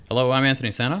Hello, I'm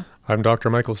Anthony Santa. I'm Dr.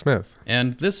 Michael Smith.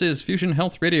 And this is Fusion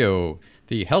Health Radio,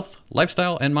 the health,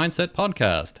 lifestyle, and mindset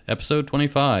podcast, episode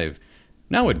 25.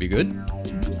 Now would be good.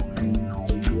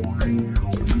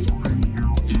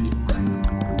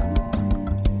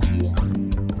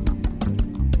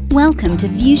 Welcome to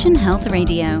Fusion Health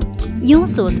Radio, your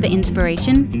source for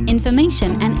inspiration,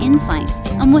 information, and insight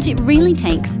on what it really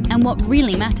takes and what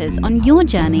really matters on your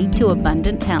journey to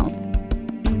abundant health.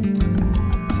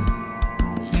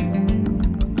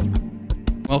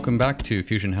 Welcome back to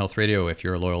Fusion Health Radio if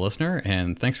you're a loyal listener,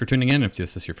 and thanks for tuning in if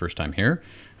this is your first time here.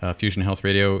 Fusion Health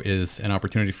Radio is an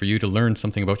opportunity for you to learn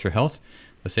something about your health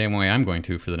the same way I'm going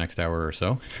to for the next hour or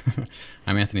so.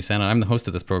 I'm Anthony Santa. I'm the host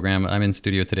of this program. I'm in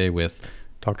studio today with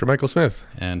Dr. Michael Smith.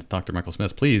 And Dr. Michael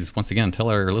Smith, please, once again, tell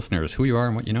our listeners who you are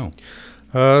and what you know.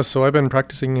 So I've been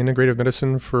practicing integrative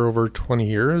medicine for over 20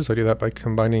 years. I do that by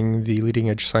combining the leading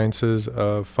edge sciences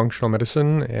of functional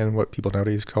medicine and what people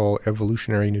nowadays call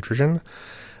evolutionary nutrition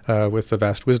with the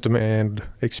vast wisdom and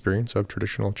experience of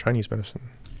traditional Chinese medicine.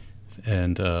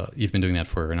 And you've been doing that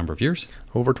for a number of years?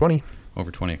 Over 20.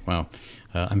 Over 20, wow.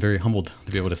 I'm very humbled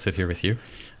to be able to sit here with you.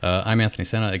 I'm Anthony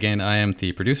Sena. Again, I am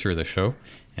the producer of the show,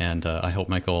 and I help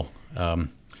Michael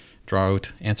draw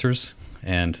out answers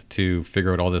and to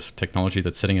figure out all this technology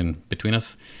that's sitting in between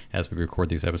us as we record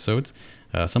these episodes.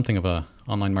 Something of a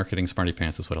online marketing smarty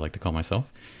pants is what I like to call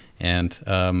myself.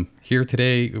 And here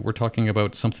today, we're talking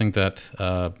about something that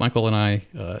Michael and I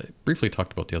briefly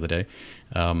talked about the other day.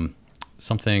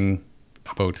 Something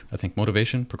about, I think,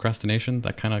 motivation, procrastination,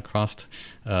 that kind of crossed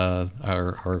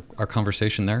our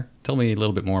conversation there. Tell me a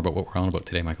little bit more about what we're on about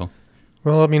today, Michael.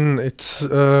 Well, I mean, it's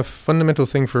a fundamental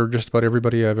thing for just about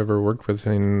everybody I've ever worked with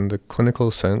in the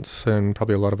clinical sense, and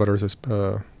probably a lot of other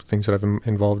things that I've been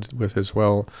involved with as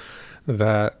well,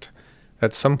 that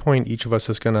at some point each of us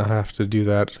is going to have to do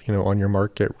that, on your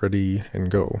mark, get ready,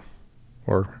 and go.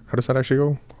 Or how does that actually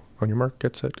go? On your mark,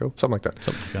 get set, go. Something like that.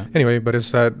 Something like that. Anyway, but it's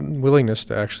that willingness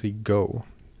to actually go.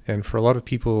 And for a lot of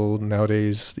people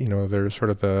nowadays, there's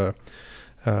sort of the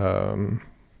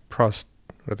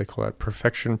what do they call that?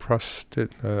 Perfection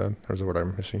there's a word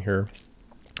I'm missing here.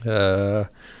 And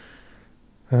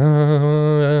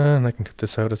I can cut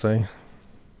this out as I...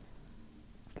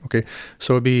 Okay,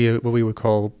 so it'd be what we would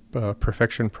call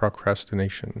perfection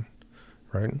procrastination,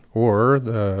 right? Or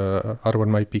the other one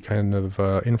might be kind of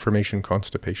information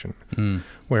constipation,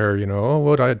 where,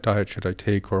 what diet should I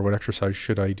take, or what exercise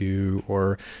should I do,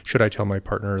 or should I tell my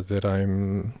partner that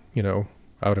I'm,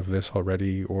 out of this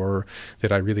already, or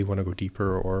that I really want to go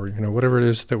deeper, or, whatever it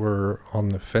is that we're on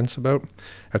the fence about.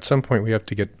 At some point we have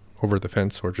to get over the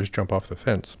fence or just jump off the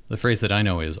fence. The phrase that I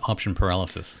know is option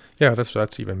paralysis. Yeah,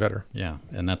 that's even better. Yeah,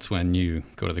 and that's when you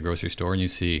go to the grocery store and you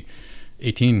see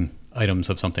 18 items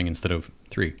of something instead of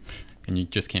 3, and you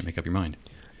just can't make up your mind.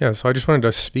 Yeah, so I just wanted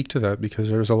to speak to that because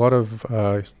there's a lot of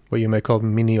what you might call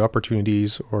mini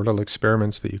opportunities or little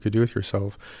experiments that you could do with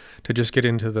yourself to just get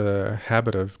into the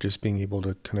habit of just being able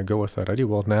to kind of go with that idea.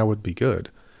 Well, now would be good,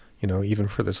 even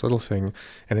for this little thing.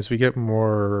 And as we get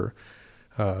more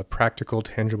practical,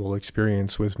 tangible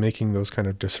experience with making those kind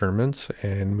of discernments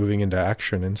and moving into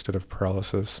action instead of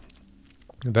paralysis,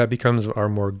 that becomes our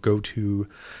more go-to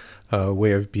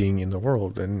way of being in the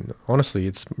world. And honestly,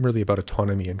 it's really about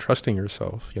autonomy and trusting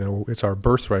yourself. It's our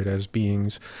birthright as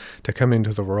beings to come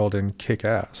into the world and kick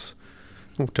ass.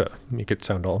 To make it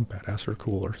sound all badass or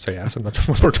cool, or say ass one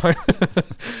more time.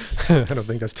 I don't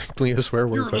think that's technically a swear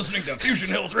word. You're listening to Fusion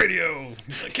Health Radio,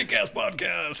 the kick-ass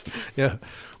podcast. Yeah.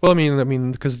 Well, I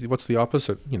mean, because what's the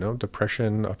opposite?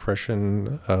 Depression,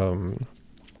 oppression,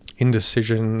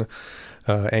 indecision,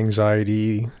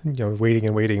 anxiety,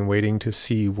 waiting to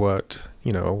see what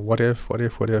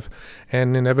if,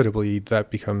 and inevitably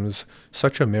that becomes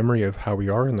such a memory of how we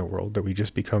are in the world that we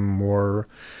just become more,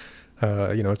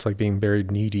 it's like being buried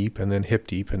knee deep and then hip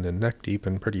deep and then neck deep,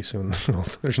 and pretty soon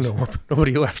there's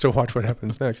nobody left to watch what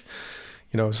happens next.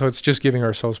 So it's just giving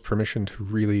ourselves permission to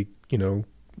really,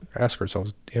 ask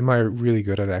ourselves, am I really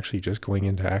good at actually just going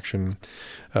into action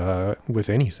with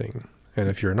anything? And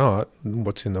if you're not,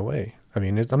 what's in the way? I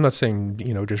mean, I'm not saying,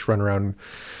 just run around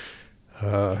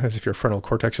as if your frontal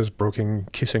cortex is broken,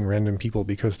 kissing random people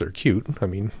because they're cute. I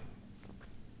mean,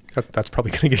 that's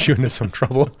probably going to get you into some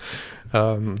trouble.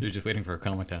 You're just waiting for a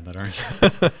comment on that, aren't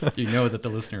you? You know that the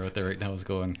listener out there right now is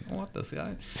going, what, this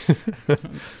guy?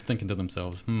 Thinking to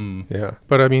themselves, Yeah,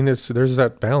 but I mean, there's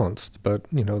that balance. But,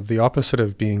 the opposite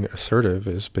of being assertive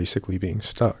is basically being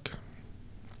stuck.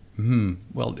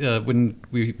 Well, when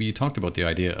we talked about the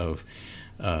idea of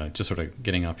just sort of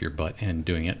getting off your butt and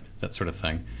doing it, that sort of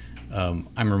thing,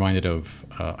 I'm reminded of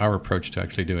our approach to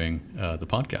actually doing the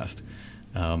podcast.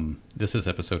 This is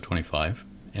episode 25,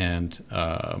 and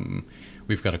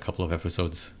we've got a couple of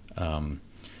episodes,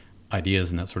 ideas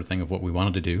and that sort of thing of what we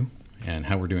wanted to do and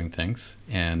how we're doing things.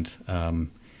 And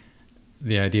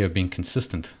the idea of being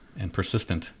consistent and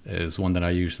persistent is one that I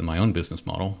use in my own business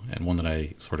model, and one that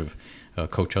I sort of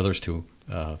coach others to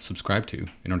subscribe to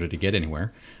in order to get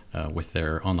anywhere with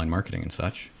their online marketing and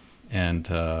such. And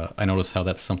I notice how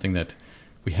that's something that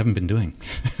we haven't been doing.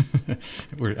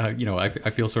 I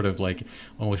feel sort of like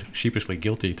almost sheepishly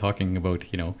guilty talking about,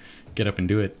 get up and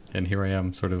do it. And here I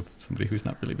am, sort of somebody who's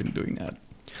not really been doing that.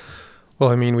 Well,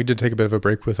 I mean, we did take a bit of a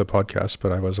break with the podcast,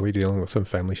 but I was away dealing with some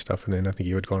family stuff, and then I think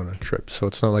you had gone on a trip. So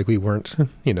it's not like we weren't,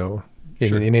 Sure.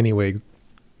 in any way,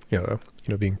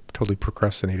 being totally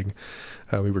procrastinating.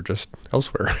 We were just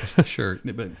elsewhere. Sure,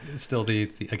 but still, I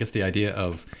guess the idea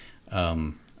of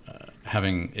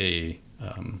having a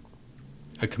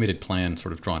committed plan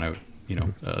sort of drawn out,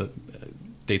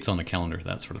 dates on the calendar,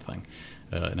 that sort of thing.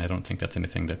 And I don't think that's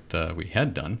anything that we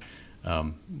had done.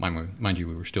 Mind you,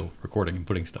 we were still recording and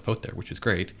putting stuff out there, which is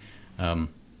great. I'm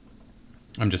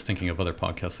just thinking of other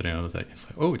podcasts that I know that it's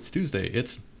like, oh, it's Tuesday,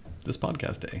 it's this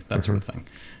podcast day, that sort of thing.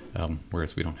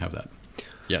 Whereas we don't have that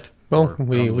yet. Well,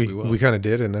 we kind of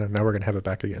did, and now we're going to have it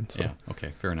back again. So. Yeah,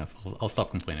 okay, fair enough. I'll stop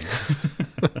complaining.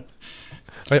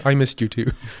 I missed you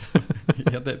too.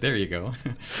 Yeah, there you go.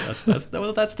 That's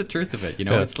the truth of it.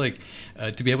 Yeah. It's like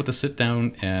to be able to sit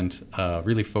down and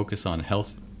really focus on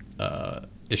health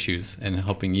issues and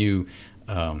helping you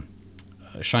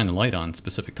shine the light on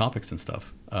specific topics and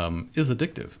stuff is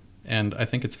addictive. And I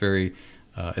think it's a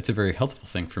very helpful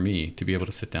thing for me to be able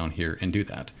to sit down here and do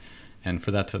that. And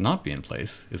for that to not be in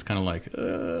place is kind of like,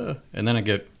 and then I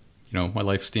get, my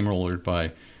life steamrollered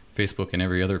by Facebook and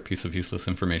every other piece of useless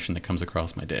information that comes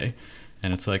across my day.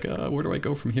 And it's like, where do I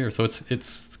go from here? So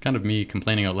it's kind of me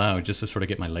complaining out loud just to sort of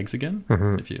get my legs again,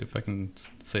 if I can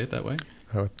say it that way.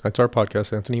 That's our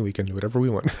podcast, Anthony. We can do whatever we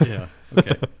want. Yeah.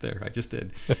 Okay. There. I just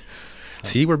did.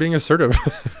 See, we're being assertive.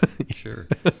 Sure.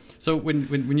 So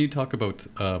when you talk about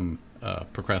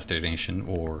procrastination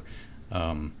or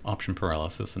option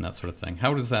paralysis and that sort of thing,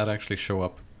 how does that actually show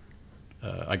up,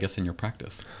 I guess, in your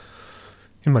practice?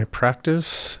 In my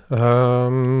practice,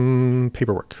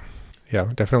 paperwork.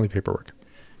 Yeah, definitely paperwork.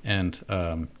 And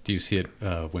do you see it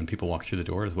when people walk through the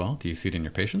door as well? Do you see it in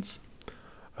your patients?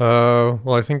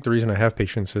 Well, I think the reason I have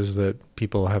patients is that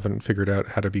people haven't figured out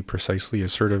how to be precisely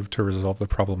assertive to resolve the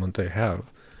problem that they have.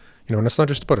 And it's not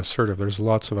just about assertive. There's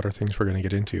lots of other things we're going to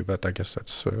get into, but I guess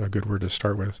that's a good word to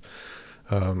start with.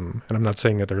 And I'm not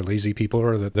saying that they're lazy people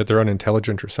or that they're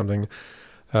unintelligent or something.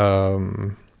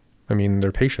 I mean,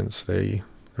 they're patients. They're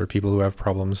people who have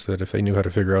problems that if they knew how to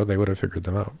figure out, they would have figured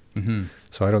them out. Mm-hmm.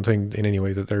 So I don't think in any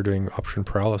way that they're doing option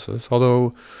paralysis.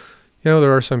 Although,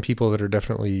 there are some people that are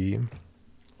definitely,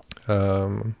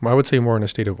 I would say more in a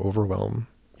state of overwhelm,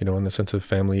 in the sense of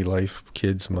family, life,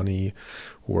 kids, money,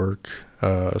 work,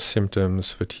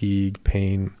 symptoms, fatigue,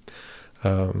 pain.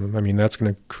 I mean, that's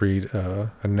going to create a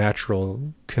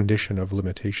natural condition of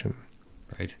limitation.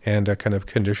 Right. And a kind of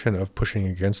condition of pushing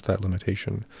against that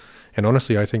limitation. And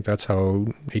honestly, I think that's how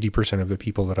 80% of the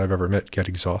people that I've ever met get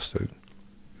exhausted.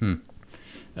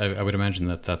 I would imagine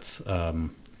that's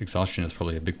exhaustion is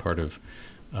probably a big part of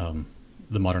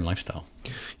the modern lifestyle.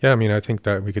 Yeah, I mean, I think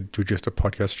that we could do just a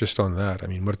podcast just on that. I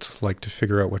mean, what it's like to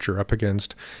figure out what you're up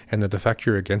against, and that the fact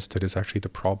you're against it is actually the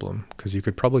problem, because you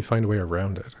could probably find a way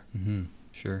around it. Mm-hmm.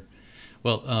 Sure.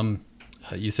 Well,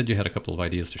 you said you had a couple of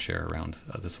ideas to share around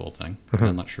this whole thing. Mm-hmm.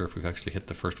 I'm not sure if we've actually hit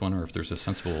the first one or if there's a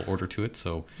sensible order to it.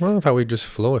 So, well, I thought we'd just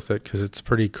flow with it because it's a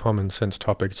pretty common sense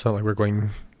topic. It's not like we're going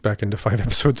back into 5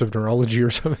 episodes of neurology or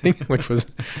something, which was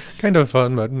kind of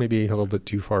fun, but maybe a little bit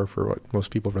too far for what most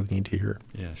people really need to hear.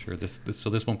 Yeah, sure. So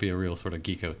this won't be a real sort of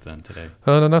geek out then today.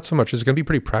 No, not so much. It's going to be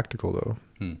pretty practical though.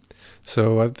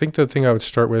 So I think the thing I would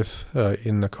start with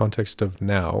in the context of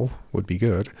now would be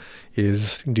good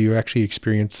is, do you actually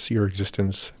experience your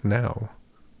existence now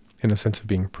in the sense of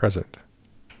being present?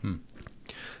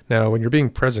 Now, when you're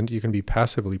being present, you can be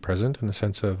passively present in the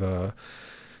sense of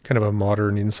kind of a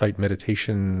modern insight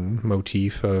meditation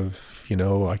motif of,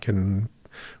 I can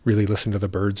really listen to the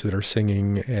birds that are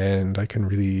singing, and I can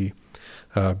really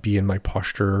be in my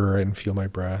posture and feel my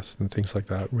breath and things like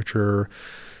that, which are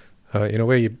in a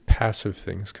way passive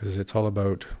things, because it's all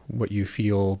about what you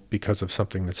feel because of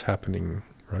something that's happening,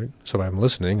 right? So if I'm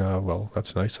listening, well,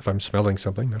 that's nice. If I'm smelling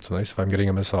something, that's nice. If I'm getting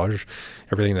a massage,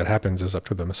 everything that happens is up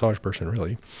to the massage person,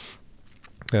 really.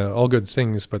 All good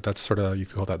things, but that's sort of, you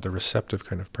could call that the receptive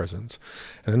kind of presence.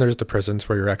 And then there's the presence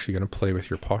where you're actually going to play with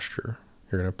your posture.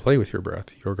 You're going to play with your breath.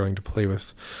 You're going to play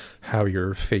with how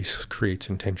your face creates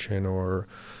intention, or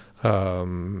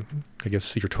I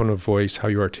guess your tone of voice, how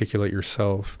you articulate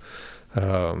yourself.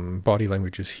 Body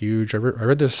language is huge. I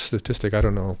read this statistic, I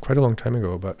don't know, quite a long time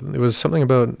ago, but it was something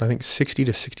about, I think 60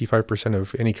 to 65%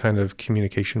 of any kind of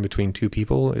communication between two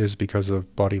people is because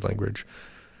of body language.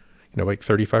 Like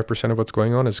 35% of what's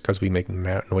going on is because we make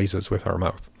noises with our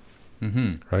mouth,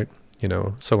 right?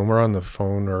 So when we're on the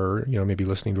phone or, maybe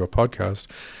listening to a podcast,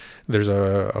 there's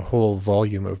a whole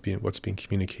volume of what's being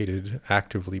communicated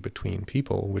actively between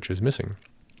people, which is missing.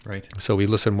 Right. So we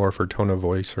listen more for tone of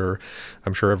voice, or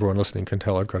I'm sure everyone listening can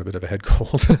tell I've got a bit of a head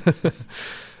cold,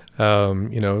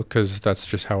 because that's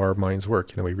just how our minds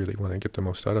work. We really want to get the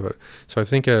most out of it. So I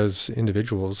think as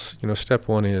individuals, step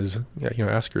one is,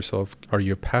 ask yourself, are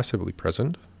you passively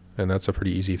present? And that's a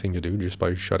pretty easy thing to do just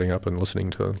by shutting up and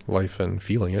listening to life and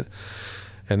feeling it.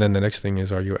 And then the next thing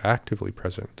is, are you actively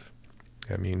present?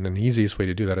 I mean, the easiest way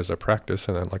to do that is a practice.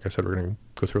 And then, like I said, we're going to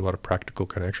go through a lot of practical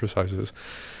kind of exercises.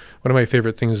 One of my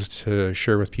favorite things to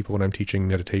share with people when I'm teaching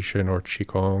meditation or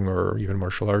Qigong or even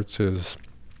martial arts is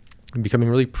becoming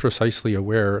really precisely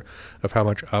aware of how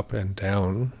much up and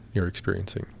down you're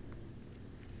experiencing.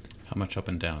 How much up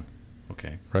and down?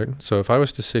 Okay. Right? So if I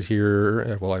was to sit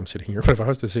here, well, I'm sitting here, but if I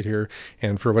was to sit here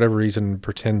and for whatever reason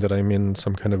pretend that I'm in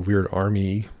some kind of weird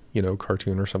army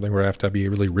cartoon or something where I have to be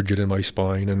really rigid in my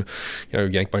spine and,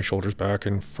 yank my shoulders back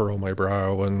and furrow my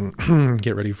brow and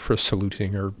get ready for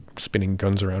saluting or spinning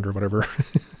guns around or whatever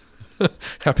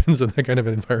happens in that kind of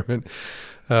an environment.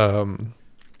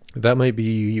 That might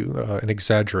be an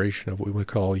exaggeration of what we would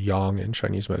call yang in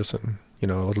Chinese medicine, a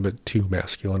little bit too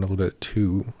masculine, a little bit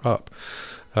too up.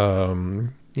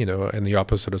 And the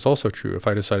opposite is also true. If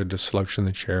I decided to slouch in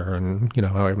the chair and,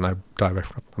 I'm not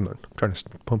trying to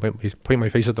point my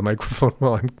face at the microphone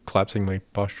while I'm collapsing my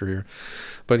posture here.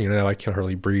 But, now I can't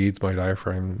hardly breathe. My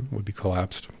diaphragm would be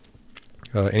collapsed.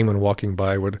 Anyone walking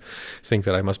by would think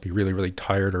that I must be really, really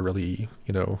tired or really,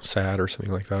 sad or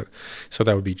something like that. So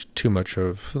that would be too much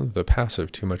of the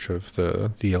passive, too much of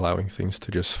the allowing things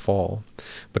to just fall.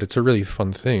 But it's a really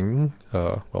fun thing.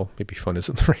 Well, maybe fun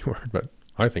isn't the right word, but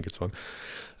I think it's fun.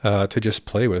 To just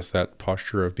play with that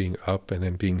posture of being up and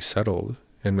then being settled.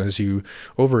 And as you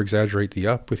over-exaggerate the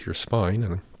up with your spine,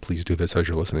 and please do this as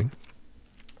you're listening,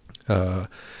 take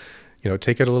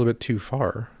it a little bit too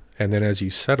far. And then as you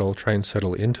settle, try and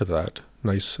settle into that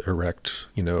nice, erect,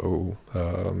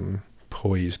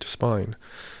 poised spine.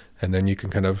 And then you can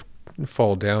kind of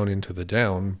fall down into the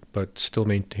down, but still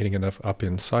maintaining enough up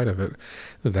inside of it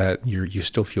that you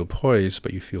still feel poised,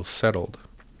 but you feel settled.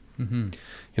 Mm-hmm.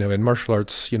 In martial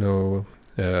arts,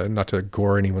 not to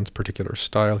gore anyone's particular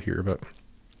style here, but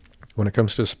when it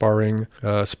comes to sparring,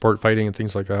 sport fighting and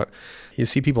things like that, you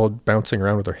see people bouncing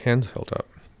around with their hands held up,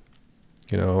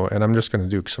 and I'm just going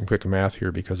to do some quick math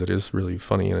here because it is really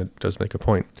funny and it does make a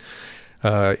point.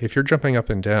 If you're jumping up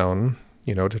and down,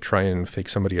 to try and fake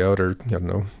somebody out or,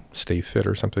 stay fit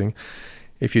or something,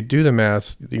 if you do the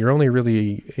math, you're only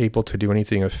really able to do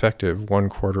anything effective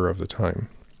 1/4 of the time.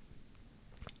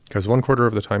 Because 1/4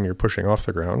 of the time you're pushing off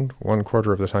the ground,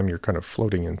 1/4 of the time you're kind of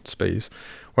floating in space,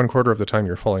 1/4 of the time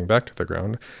you're falling back to the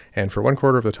ground, and for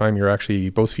 1/4 of the time you're actually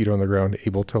both feet on the ground,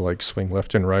 able to swing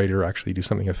left and right or actually do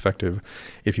something effective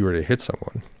if you were to hit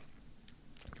someone.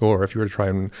 Or if you were to try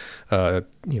and,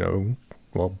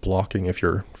 blocking, if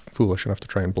you're foolish enough to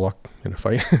try and block in a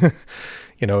fight,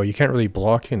 you can't really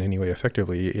block in any way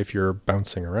effectively if you're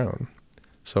bouncing around.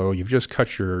 So you've just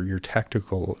cut your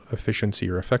tactical efficiency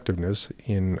or effectiveness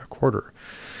in 1/4.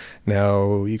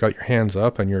 Now you got your hands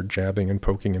up and you're jabbing and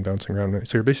poking and bouncing around.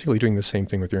 So you're basically doing the same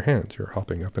thing with your hands. You're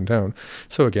hopping up and down.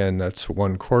 So again, that's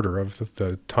 1/4 of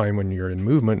the time when you're in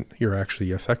movement, you're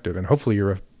actually effective. And hopefully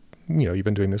you've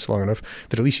been doing this long enough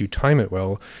that at least you time it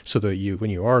well so that when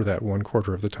you are that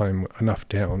 1/4 of the time enough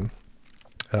down,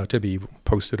 to be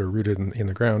posted or rooted in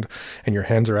the ground, and your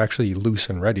hands are actually loose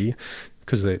and ready,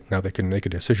 because now they can make a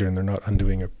decision. They're not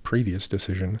undoing a previous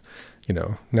decision.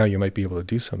 Now you might be able to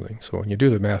do something. So when you do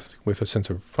the math with a sense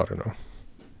of, I don't know,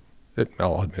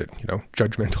 I'll admit it,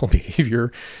 judgmental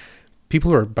behavior,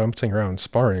 people who are bouncing around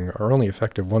sparring are only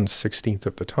effective 1/16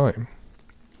 of the time.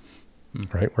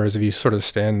 Right? Whereas if you sort of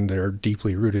stand there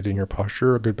deeply rooted in your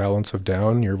posture, a good balance of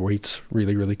down, your weight's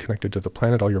really, really connected to the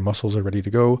planet, all your muscles are ready to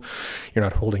go, you're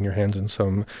not holding your hands in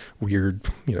some weird,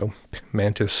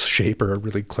 mantis shape or a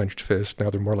really clenched fist. Now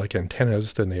they're more like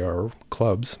antennas than they are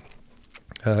clubs.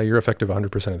 You're effective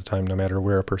 100% of the time, no matter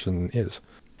where a person is.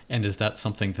 And is that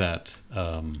something that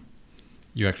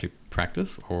you actually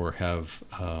practice or have?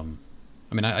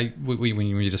 When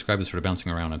you describe this sort of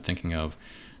bouncing around, I'm thinking of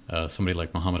somebody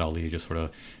like Muhammad Ali just sort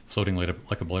of floating like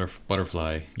a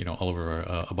butterfly, all over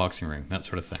a boxing ring, that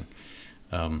sort of thing.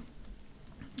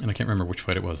 and I can't remember which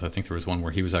fight it was. I think there was one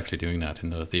where he was actually doing that,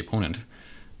 and the opponent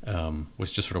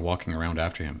was just sort of walking around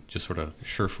after him, just sort of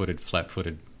sure-footed,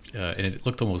 flat-footed, and it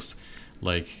looked almost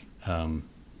like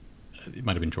it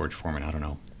might have been George Foreman. I don't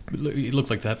know. It looked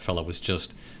like that fella was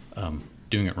just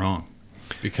doing it wrong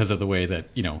because of the way that,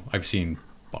 I've seen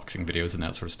boxing videos and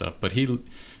that sort of stuff. But he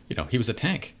was a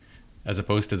tank as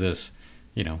opposed to this,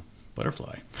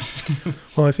 butterfly.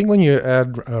 Well, I think when you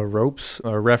add ropes,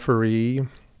 a referee,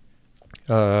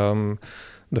 the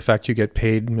fact you get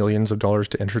paid millions of dollars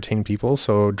to entertain people,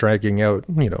 so dragging out,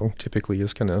 typically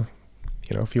is going to,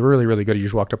 if you were really, really good, you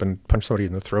just walked up and punched somebody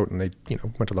in the throat and they,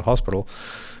 went to the hospital.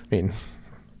 I mean,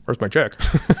 where's my check?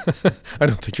 I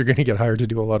don't think you're going to get hired to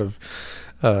do a lot of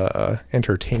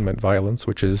entertainment violence,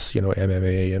 which is,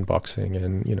 MMA and boxing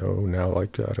and, now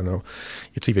like, I don't know,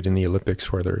 it's even in the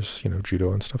Olympics where there's,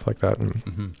 judo and stuff like that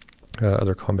and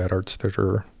other combat arts that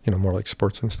are, more like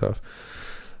sports and stuff.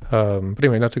 But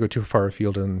anyway, not to go too far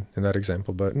afield in that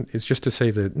example, but it's just to say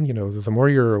that, the more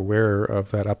you're aware of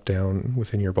that up-down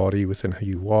within your body, within how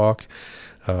you walk.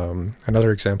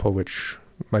 Another example, which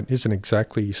isn't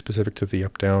exactly specific to the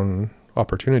up-down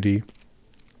opportunity,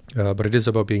 but it is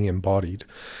about being embodied.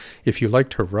 If you like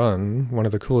to run, one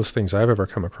of the coolest things I've ever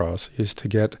come across is to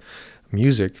get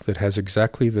music that has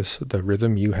exactly the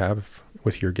rhythm you have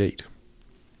with your gait.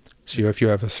 So if you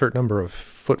have a certain number of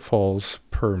footfalls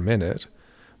per minute,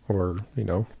 or,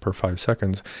 per 5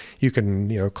 seconds, you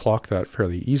can, clock that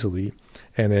fairly easily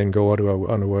and then go onto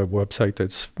a website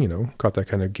that's, got that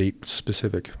kind of gait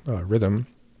specific rhythm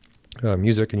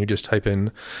music, and you just type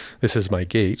in, this is my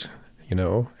gait,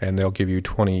 and they'll give you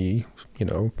 20,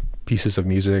 pieces of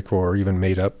music or even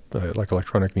made up like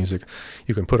electronic music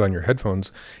you can put on your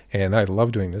headphones. And I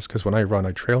love doing this because when I run,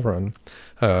 I trail run,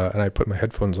 and I put my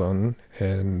headphones on,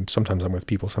 and sometimes I'm with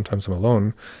people, sometimes I'm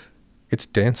alone. It's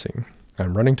dancing.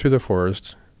 I'm running through the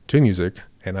forest to music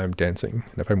and I'm dancing.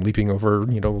 And if I'm leaping over,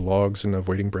 logs and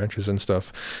avoiding branches and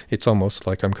stuff, it's almost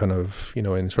like I'm kind of,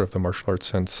 in sort of the martial arts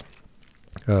sense,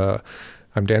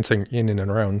 I'm dancing in and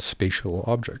around spatial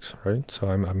objects, right? So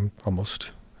I'm almost,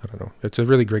 I don't know. It's a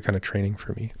really great kind of training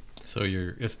for me. So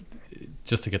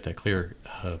just to get that clear,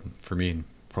 for me and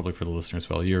probably for the listeners as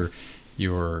well, you're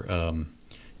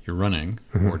running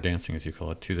or dancing, as you call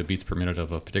it, to the beats per minute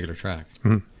of a particular track.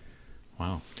 Mm-hmm.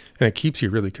 Wow. And it keeps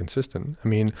you really consistent. I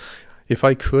mean, if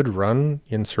I could run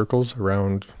in circles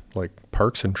around like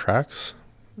parks and tracks,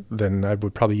 then I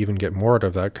would probably even get more out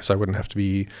of that because I wouldn't have to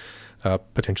be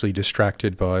potentially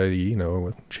distracted by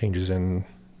the, changes in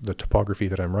the topography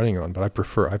that I'm running on. But I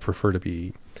prefer to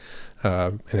be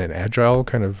in an agile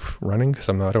kind of running because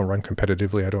I don't run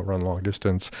competitively. I don't run long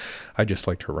distance. I just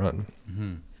like to run.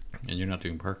 Mm-hmm. And you're not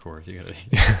doing parkour. So you gotta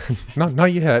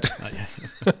not yet. Not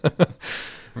yet.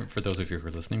 For those of you who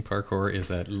are listening, parkour is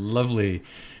that lovely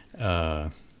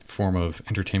form of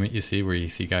entertainment you see where you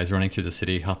see guys running through the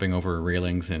city, hopping over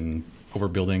railings and over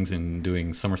buildings and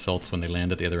doing somersaults when they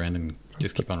land at the other end and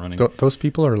just keep on running. Those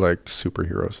people are like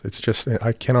superheroes. It's just,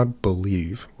 I cannot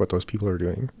believe what those people are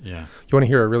doing. Yeah. You want to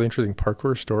hear a really interesting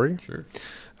parkour story?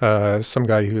 Sure. Some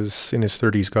guy who's in his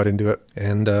 30s got into it,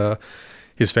 and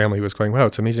his family was going, wow,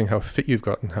 it's amazing how fit you've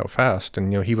gotten, how fast.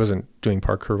 And, he wasn't doing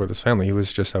parkour with his family. He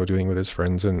was just out doing with his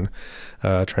friends and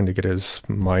trying to get his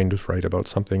mind right about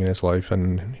something in his life.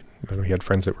 And he had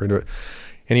friends that were into it.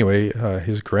 Anyway,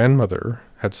 his grandmother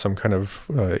had some kind of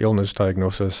illness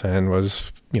diagnosis and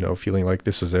was, feeling like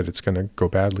this is it, it's going to go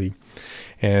badly.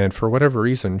 And for whatever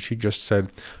reason, she just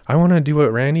said, I want to do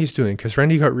what Randy's doing because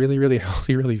Randy got really, really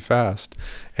healthy really fast.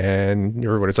 And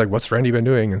everybody's like, what's Randy been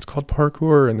doing? And it's called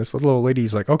parkour. And this little old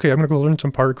lady's like, okay, I'm going to go learn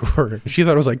some parkour. And she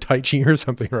thought it was like Tai Chi or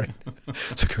something, right?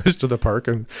 So goes to the park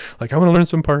and like, I want to learn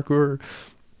some parkour.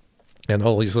 And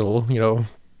all these little,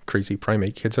 crazy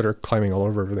primate kids that are climbing all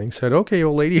over everything said, okay,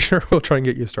 old lady, sure, we'll try and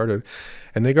get you started.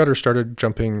 And they got her started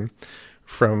jumping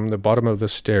from the bottom of the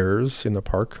stairs in the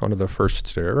park onto the first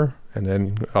stair, and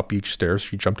then up each stair.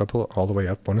 She jumped up all the way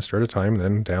up one stair at a time,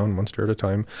 then down one stair at a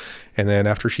time. And then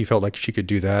after she felt like she could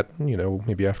do that,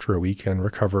 maybe after a week and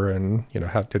recover and,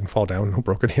 didn't fall down, no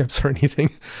broken hips or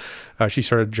anything, she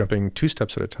started jumping 2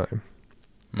 steps at a time.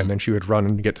 And then she would run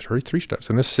and get to 33 steps.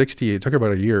 And it took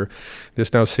about a year.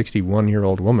 This now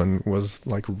 61-year-old woman was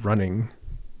like running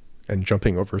and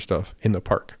jumping over stuff in the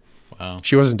park. Wow.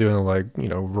 She wasn't doing like,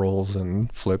 rolls and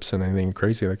flips and anything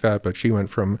crazy like that. But she went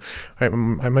from, I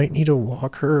might need a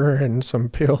walker and some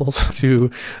pills to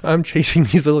I'm chasing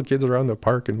these little kids around the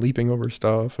park and leaping over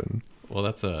stuff. And well,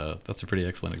 that's a pretty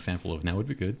excellent example of now would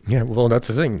be good. Yeah, well, that's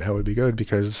the thing. Now would be good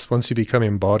because once you become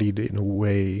embodied in a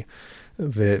way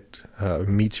that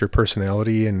meets your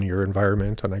personality and your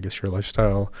environment and I guess your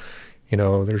lifestyle,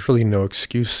 there's really no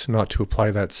excuse not to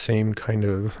apply that same kind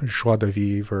of joie de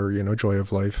vivre or, joy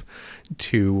of life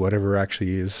to whatever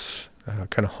actually is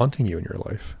kind of haunting you in your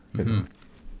life. You know?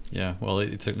 Yeah, well,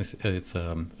 it's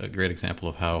a great example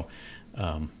of how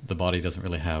the body doesn't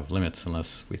really have limits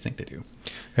unless we think they do.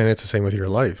 And it's the same with your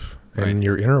life and Right.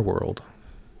 your inner world.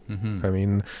 Mm-hmm. I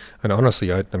mean, and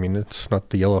honestly, I mean, it's not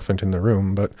the elephant in the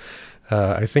room, but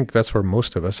I think that's where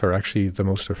most of us are actually the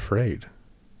most afraid.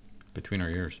 Between our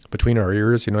ears. Between our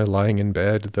ears, lying in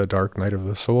bed, the dark night of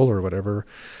the soul or whatever,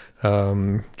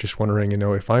 just wondering,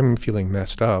 if I'm feeling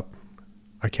messed up,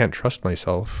 I can't trust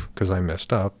myself because I'm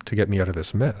messed up to get me out of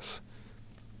this mess.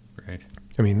 Right.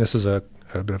 I mean, this is a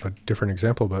bit of a different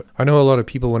example, but I know a lot of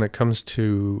people when it comes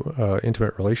to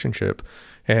intimate relationship,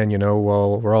 and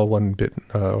well, we're all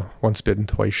once bitten,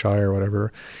 twice shy or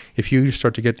whatever. If you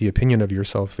start to get the opinion of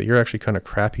yourself that you're actually kind of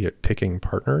crappy at picking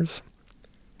partners,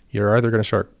 you're either going to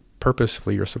start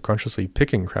purposefully or subconsciously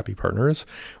picking crappy partners,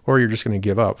 or you're just going to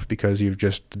give up because you've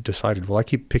just decided, well, I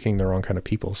keep picking the wrong kind of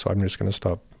people, so I'm just going to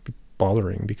stop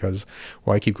bothering because,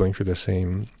 I keep going through the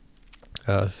same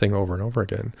thing over and over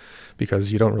again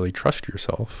because you don't really trust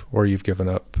yourself, or you've given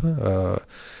up a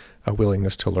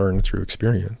willingness to learn through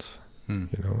experience.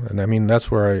 And I mean,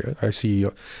 that's where I see,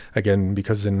 again,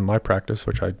 because in my practice,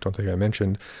 which I don't think I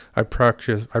mentioned, I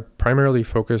primarily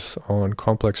focus on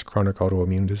complex chronic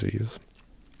autoimmune disease.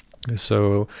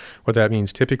 So what that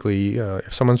means typically,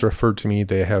 if someone's referred to me,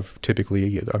 they have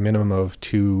typically a minimum of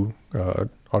 2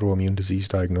 autoimmune disease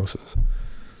diagnoses.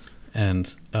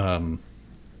 And do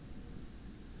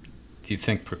you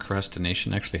think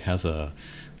procrastination actually has a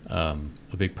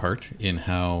big part in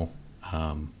how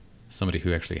somebody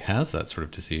who actually has that sort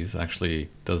of disease actually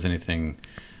does anything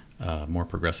more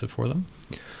progressive for them?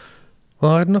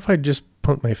 Well, I don't know if I'd just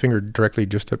point my finger directly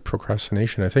just at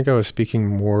procrastination. I think I was speaking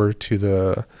more to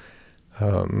the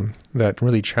that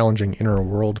really challenging inner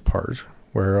world part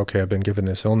where, okay, I've been given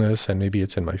this illness and maybe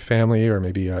it's in my family, or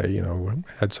maybe I,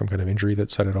 had some kind of injury that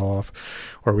set it off,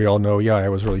 or we all know, I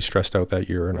was really stressed out that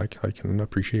year and I can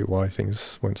appreciate why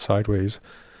things went sideways.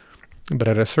 But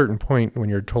at a certain point, when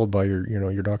you're told by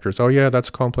your doctors, oh yeah, that's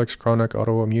complex chronic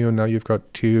autoimmune, now you've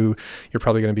got 2, you're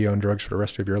probably going to be on drugs for the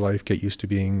rest of your life, get used to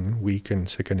being weak and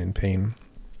sick and in pain.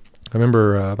 I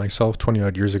remember myself 20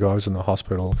 odd years ago, I was in the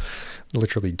hospital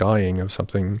literally dying of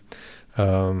something.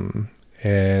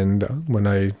 And when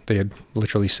they had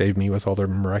literally saved me with all their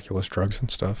miraculous drugs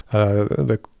and stuff,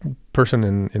 the person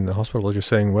in the hospital was just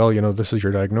saying, well, this is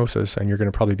your diagnosis and you're going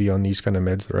to probably be on these kind of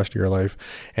meds the rest of your life.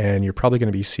 And you're probably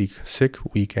going to be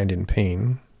sick, weak, and in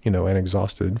pain, and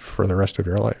exhausted for the rest of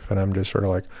your life. And I'm just sort of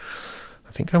like,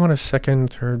 I think I want a 2nd,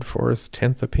 3rd, 4th,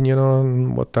 10th opinion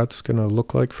on what that's going to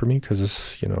look like for me.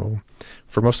 Because,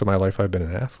 for most of my life, I've been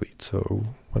an athlete. So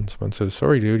when someone says,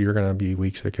 sorry, dude, you're going to be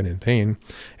weak, sick, and in pain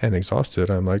and exhausted,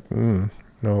 I'm like,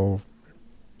 no.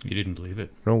 You didn't believe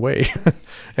it? No way.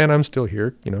 And I'm still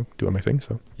here, doing my thing.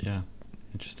 So yeah,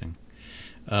 interesting.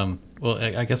 Well,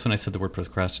 I guess when I said the word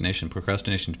procrastination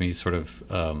to me sort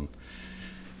of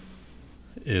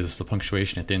is the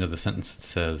punctuation at the end of the sentence that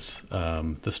says,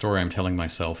 the story I'm telling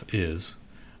myself is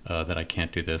that I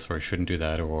can't do this, or I shouldn't do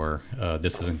that, or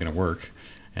this isn't going to work,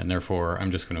 and therefore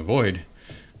I'm just going to avoid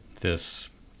this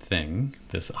thing,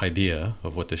 this idea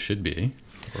of what this should be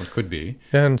or could be.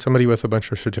 And somebody with a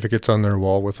bunch of certificates on their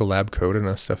wall with a lab coat and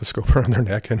a stethoscope around their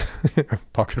neck and a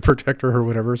pocket protector or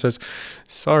whatever says,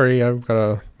 sorry, I've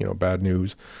got bad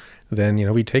news. Then,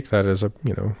 we take that as a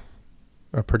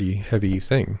pretty heavy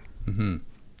thing. Mm-hmm.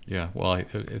 Yeah. Well, I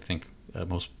think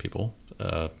most people,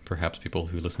 perhaps people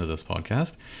who listen to this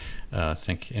podcast,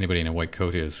 think anybody in a white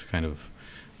coat is kind of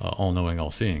all-knowing,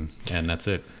 all-seeing, and that's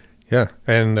it. Yeah,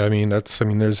 and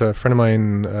there's a friend of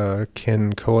mine,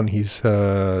 Ken Cohen. He's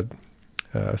got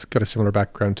a similar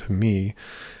background to me,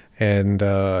 and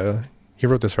he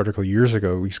wrote this article years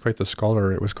ago. He's quite the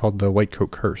scholar. It was called The White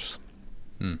Coat Curse.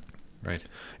 Right.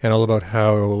 And all about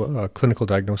how clinical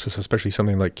diagnosis, especially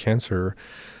something like cancer,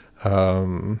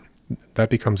 that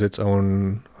becomes its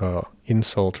own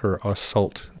insult or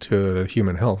assault to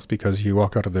human health, because you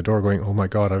walk out of the door going, oh my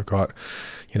God, I've got,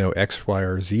 X, Y,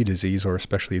 or Z disease, or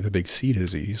especially the big C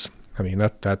disease. I mean,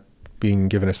 that being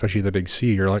given, especially the big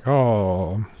C, you're like,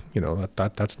 oh,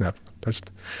 that's not,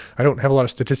 I don't have a lot of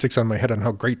statistics on my head on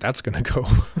how great that's going to go.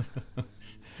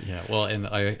 Yeah. Well, and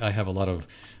I have a lot of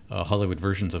Hollywood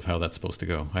versions of how that's supposed to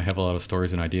go. I have a lot of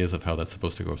stories and ideas of how that's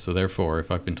supposed to go. So therefore, if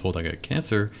I've been told I got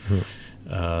cancer,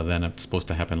 then it's supposed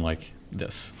to happen like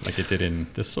this, like it did in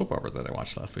this soap opera that I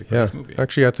watched last week. Yeah, this movie.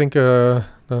 Actually, I think in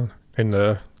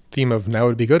the theme of Now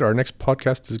Would Be Good, our next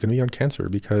podcast is going to be on cancer,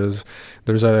 because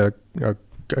there's a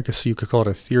I guess you could call it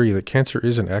a theory that cancer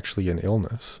isn't actually an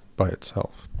illness by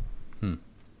itself.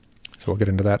 So we'll get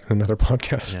into that in another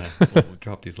podcast. Yeah, we'll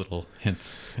drop these little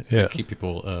hints to Yeah. keep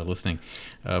people listening.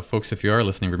 Folks, if you are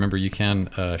listening, remember you can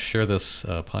share this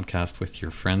podcast with your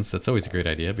friends. That's always a great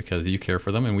idea because you care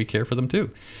for them and we care for them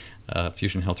too.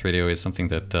 Fusion Health Radio is something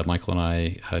that Michael and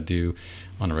I do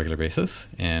on a regular basis.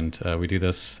 And we do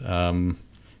this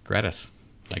gratis,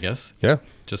 I guess. Yeah.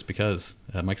 Just because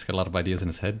Mike's got a lot of ideas in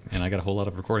his head and I got a whole lot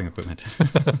of recording equipment.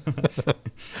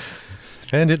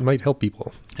 And it might help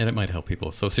people. And it might help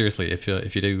people. So seriously, if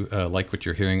you do like what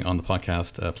you're hearing on the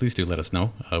podcast, please do let us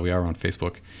know. We are on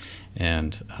Facebook.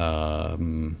 And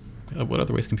what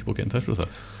other ways can people get in touch with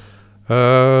us?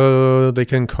 They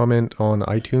can comment on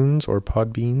iTunes or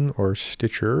Podbean or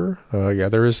Stitcher. Yeah,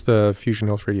 there is the Fusion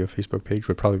Health Radio Facebook page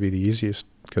would probably be the easiest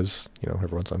because,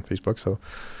 everyone's on Facebook. So,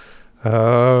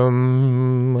 I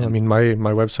mean,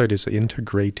 my website is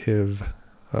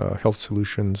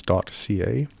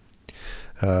integrative.healthsolutions.ca.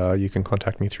 You can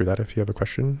contact me through that if you have a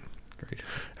question. Great.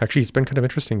 Actually, it's been kind of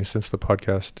interesting since the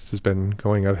podcast has been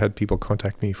going. I've had people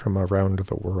contact me from around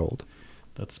the world.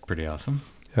 That's pretty awesome.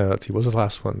 Let's see, what was the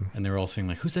last one? And they were all saying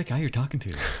like, who's that guy you're talking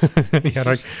to? Yeah, He's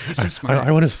so smart.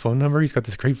 I want his phone number. He's got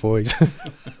this great voice. Was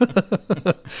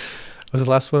the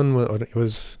last one?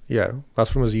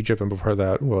 Last one was Egypt, and before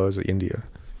that was India.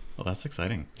 Well, that's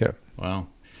exciting. Yeah. Wow.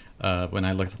 When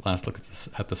I looked at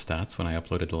the stats, when I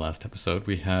uploaded the last episode,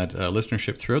 we had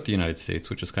listenership throughout the United States,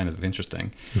 which is kind of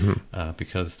interesting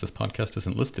because this podcast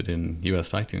isn't listed in US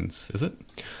iTunes, is it?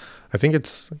 I think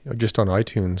it's just on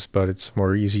iTunes, but it's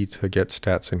more easy to get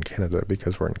stats in Canada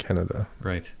because we're in Canada.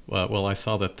 Right. Well, I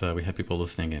saw that we had people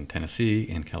listening in Tennessee,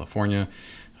 in California,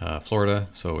 Florida.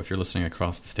 So if you're listening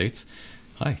across the states,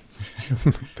 hi.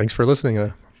 Thanks for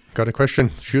listening. Got a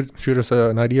question? Shoot us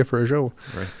an idea for a show.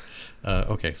 Right.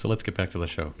 Okay, so let's get back to the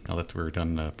show now that we're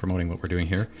done promoting what we're doing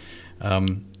here.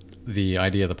 The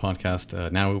idea of the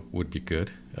podcast now would be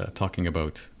good, talking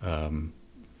about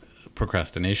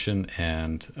procrastination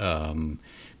and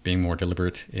being more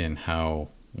deliberate in how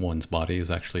one's body is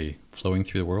actually flowing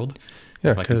through the world.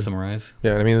 Yeah, if I can summarize.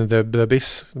 Yeah, I mean, the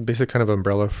basic kind of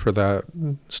umbrella for that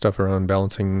stuff around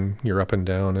balancing your up and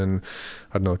down and,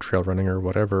 I don't know, trail running or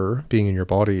whatever, being in your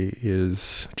body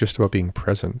is just about being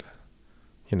present.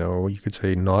 You could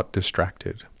say not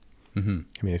distracted. Mm-hmm.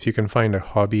 I mean, if you can find a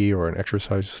hobby or an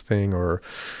exercise thing or,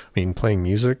 playing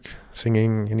music,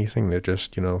 singing, anything that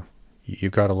just,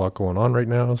 you've got a lot going on right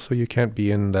now, so you can't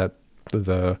be in that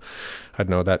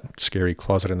scary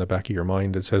closet in the back of your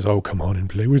mind that says, oh, come on and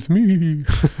play with me.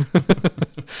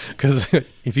 Because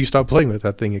if you stop playing with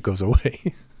that thing, it goes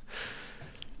away.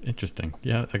 Interesting.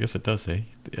 Yeah, I guess it does, eh?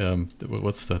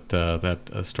 What's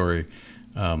that story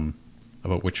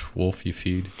about which wolf you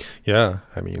feed? Yeah,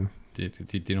 I mean... Do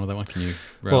you know that one? Can you...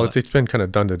 Well, it's been kind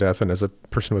of done to death, and as a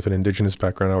person with an Indigenous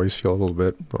background, I always feel a little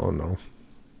bit,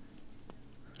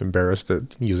 embarrassed at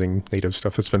using native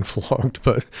stuff that's been flogged.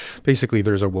 But basically,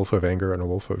 there's a wolf of anger and a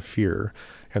wolf of fear,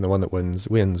 and the one that wins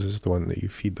is the one that you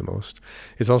feed the most.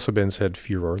 It's also been said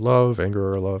fear or love,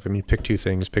 anger or love. I mean, pick two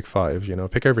things, pick five,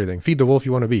 pick everything. Feed the wolf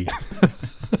you want to be.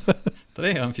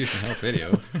 Today on Fusion Health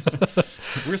Radio,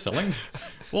 we're selling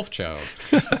wolf chow.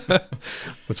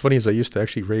 What's funny is I used to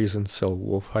actually raise and sell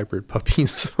wolf hybrid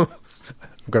puppies, so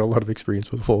I've got a lot of experience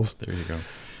with wolves. There you go.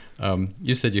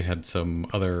 You said you had some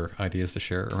other ideas to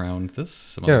share around this,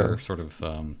 some Yeah. other sort of,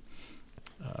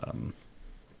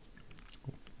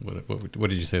 what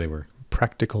did you say they were?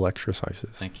 Practical exercises.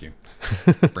 Thank you.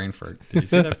 Brain fart. Did you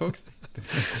see that, folks?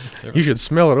 You should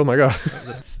smell it. Oh my God.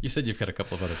 You said you've got a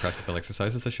couple of other practical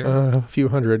exercises to share? A few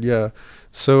hundred, yeah.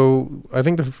 So I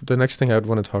think the next thing I'd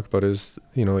want to talk about is,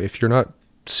 if you're not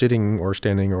sitting or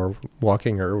standing or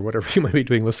walking or whatever you might be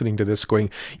doing, listening to this going,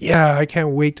 yeah, I can't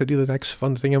wait to do the next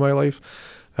fun thing in my life.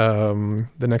 The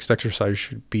next exercise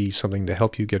should be something to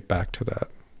help you get back to that.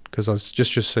 Because let's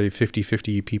just say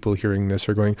 50-50 people hearing this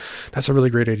are going, that's a really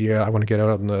great idea. I want to get out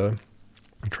on the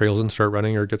trails and start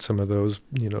running or get some of those,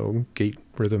 gait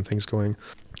rhythm things going.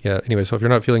 Yeah, anyway, so if you're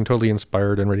not feeling totally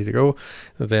inspired and ready to go,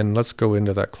 then let's go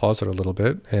into that closet a little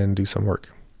bit and do some work.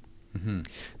 Mm-hmm.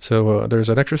 So there's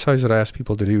an exercise that I ask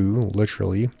people to do,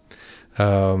 literally,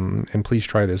 and please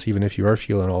try this, even if you are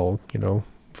feeling all,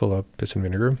 full of piss and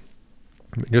vinegar,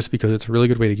 just because it's a really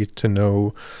good way to get to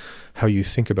know how you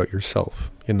think about yourself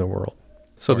in the world.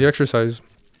 So the exercise,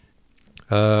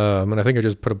 and I think I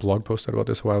just put a blog post out about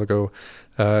this a while ago.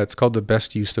 It's called the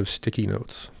best use of sticky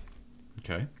notes.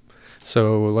 Okay.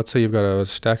 So let's say you've got a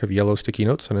stack of yellow sticky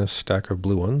notes and a stack of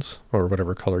blue ones, or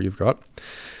whatever color you've got.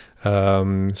 So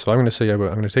I'm going to say I'm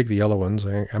going to take the yellow ones.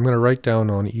 I'm going to write down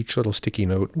on each little sticky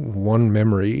note one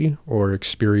memory or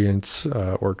experience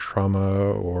or trauma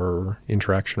or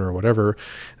interaction or whatever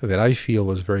that I feel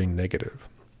was very negative.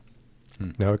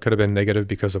 Now, it could have been negative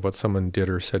because of what someone did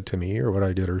or said to me, or what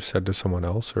I did or said to someone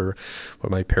else, or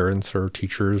what my parents or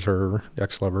teachers or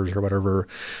ex-lovers or whatever,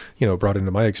 brought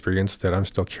into my experience that I'm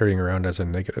still carrying around as a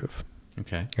negative.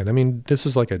 Okay. And I mean, this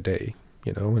is like a day,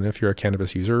 and if you're a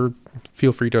cannabis user,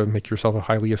 feel free to make yourself a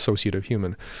highly associative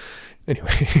human.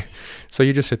 Anyway, so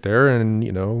you just sit there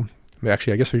and,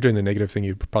 actually, I guess if you're doing the negative thing,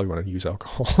 you probably want to use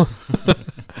alcohol.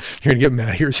 You're going to get mad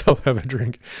at yourself, have a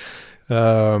drink.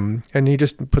 And you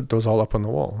just put those all up on the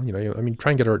wall.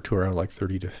 Try and get to around like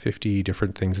 30 to 50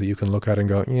 different things that you can look at and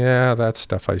go, yeah, that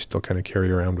stuff I still kind of carry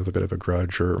around with a bit of a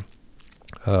grudge, or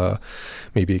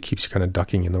maybe it keeps you kind of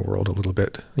ducking in the world a little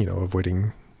bit,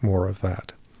 avoiding more of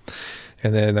that.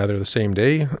 And then either the same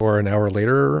day or an hour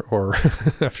later or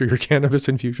after your cannabis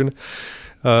infusion,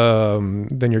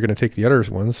 then you're going to take the other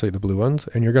ones, say the blue ones,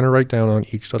 and you're going to write down on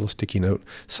each little sticky note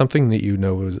something that you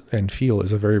know is, and feel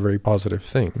is a very, very positive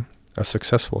thing. A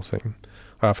successful thing.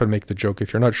 I often make the joke,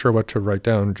 if you're not sure what to write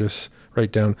down, just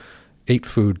write down, ate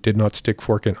food, did not stick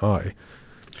fork in eye.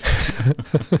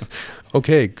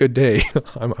 Okay, good day.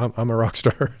 I'm a rock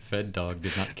star. Fed dog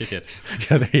did not kick it.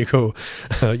 Yeah, there you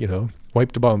go.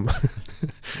 Wiped a bum.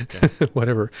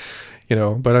 Whatever.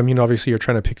 But I mean, obviously you're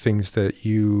trying to pick things that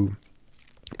you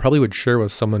probably would share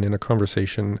with someone in a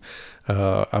conversation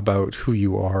about who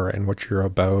you are and what you're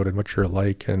about and what you're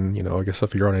like. And, I guess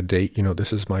if you're on a date,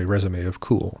 this is my resume of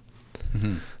cool.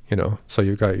 Mm-hmm. So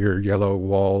you've got your yellow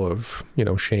wall of,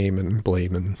 shame and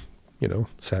blame and,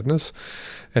 sadness.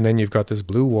 And then you've got this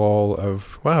blue wall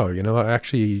of, wow, I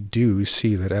actually do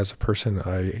see that as a person,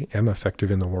 I am effective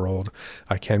in the world.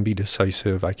 I can be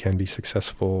decisive. I can be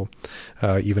successful.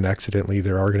 Even accidentally,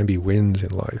 there are going to be wins in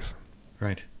life.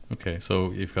 Right. Okay,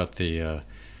 so you've got the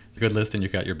good list and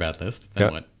you've got your bad list.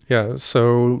 Then what? Yeah,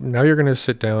 so now you're going to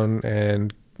sit down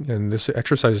and this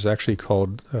exercise is actually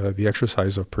called the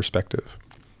exercise of perspective.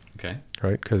 Okay.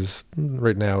 Right? Because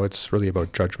right now it's really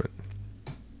about judgment.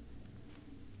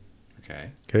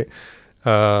 Okay.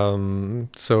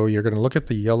 So you're going to look at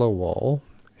the yellow wall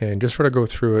and just sort of go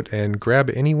through it and grab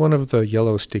any one of the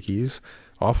yellow stickies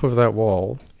off of that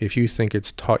wall if you think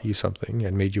it's taught you something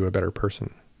and made you a better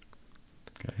person.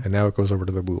 Okay. And now it goes over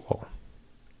to the blue wall.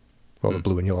 Well, the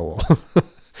blue and yellow wall.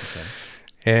 Okay.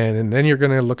 And then you're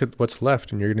going to look at what's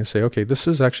left and you're going to say, okay, this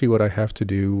is actually what I have to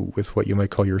do with what you might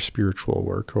call your spiritual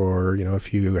work. Or,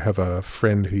 if you have a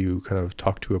friend who you kind of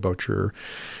talk to about your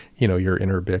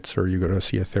inner bits, or you go to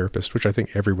see a therapist, which I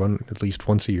think everyone at least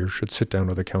once a year should sit down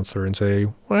with a counselor and say,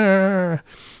 wah,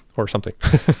 or something.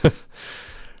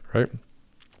 Right?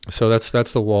 So that's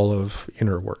the wall of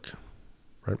inner work.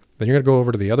 Right? Then you're going to go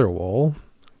over to the other wall,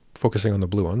 focusing on the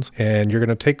blue ones, and you're going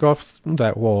to take off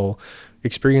that wall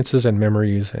experiences and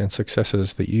memories and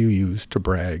successes that you use to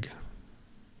brag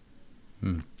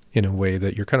in a way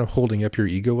that you're kind of holding up your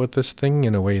ego with this thing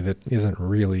in a way that isn't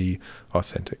really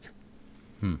authentic.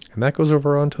 And that goes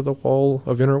over onto the wall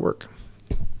of inner work.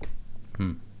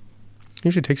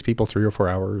 Usually takes people 3 or 4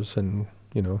 hours, and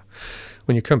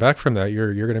when you come back from that,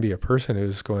 you're going to be a person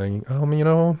who's going,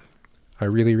 I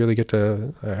really get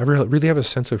to, I really have a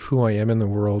sense of who I am in the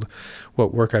world,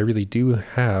 what work I really do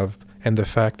have, and the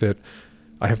fact that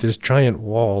I have this giant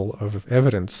wall of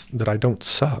evidence that I don't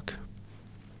suck.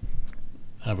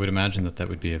 I would imagine that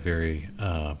would be a very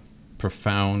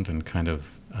profound and kind of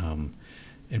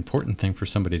important thing for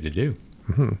somebody to do.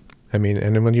 Mm-hmm. I mean,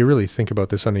 and when you really think about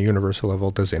this on a universal level,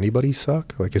 does anybody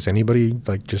suck? Like, is anybody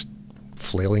just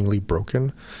flailingly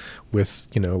broken with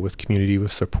community,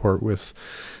 with support, with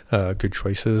good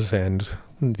choices, and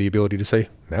the ability to say,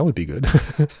 that would be good.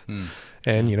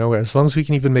 And, as long as we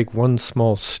can even make one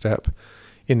small step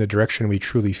in the direction we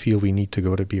truly feel we need to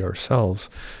go to be ourselves,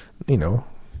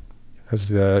 as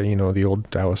the old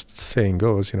Taoist saying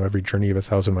goes, every journey of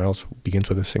 1,000 miles begins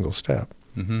with a single step.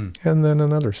 Mm-hmm. And then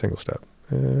another single step,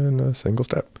 and a single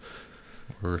step.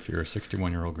 Or if you're a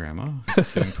 61-year-old grandma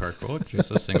doing parkour,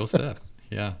 just a single step.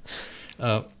 Yeah.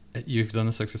 You've done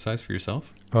this exercise for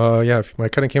yourself? Yeah. I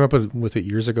kind of came up with it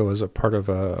years ago as a part of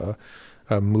a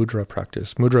mudra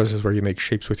practice. Mudras is where you make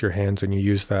shapes with your hands, and you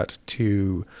use that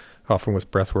to, often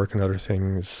with breath work and other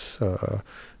things,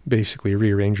 basically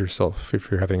rearrange yourself if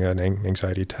you're having an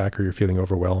anxiety attack, or you're feeling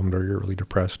overwhelmed, or you're really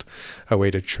depressed. A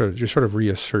way to just sort of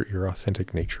reassert your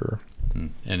authentic nature.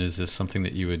 And is this something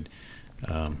that you would,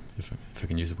 if I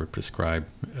can use the word prescribe,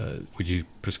 would you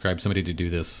prescribe somebody to do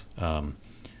this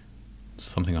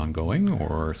something ongoing,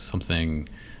 or something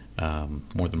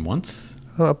more than once?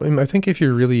 I think if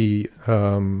you're really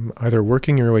either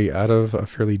working your way out of a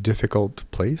fairly difficult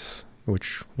place,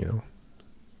 which,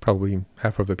 probably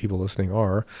half of the people listening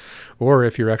are, or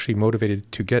if you're actually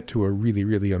motivated to get to a really,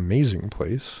 really amazing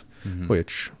place,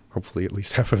 which hopefully at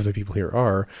least half of the people here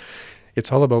are,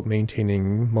 it's all about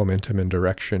maintaining momentum and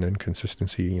direction and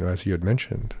consistency, as you had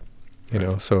mentioned.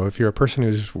 So if you're a person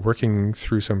who's working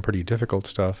through some pretty difficult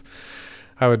stuff,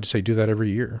 I would say do that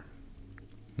every year.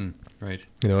 Right.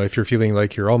 If you're feeling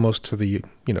like you're almost to the,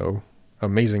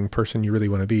 amazing person you really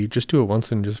want to be, just do it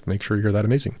once and just make sure you're that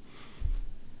amazing.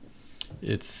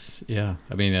 Yeah.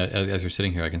 I mean, as you're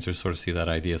sitting here, I can sort of see that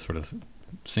idea sort of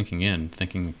sinking in,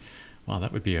 thinking, wow,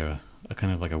 that would be a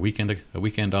kind of like a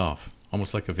weekend off,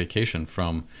 almost like a vacation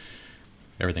from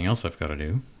everything else I've got to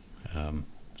do,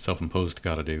 self-imposed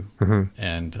got to do,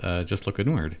 and just look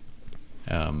inward.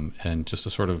 And just to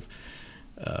sort of,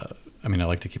 I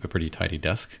like to keep a pretty tidy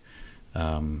desk,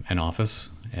 an office,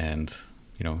 and,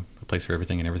 a place for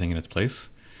everything and everything in its place.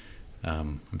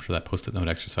 I'm sure that Post-it note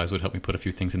exercise would help me put a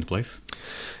few things into place.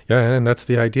 Yeah, and that's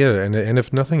the idea. And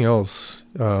if nothing else,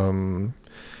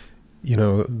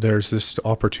 there's this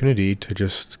opportunity to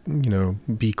just,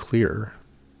 be clear.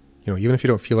 Even if you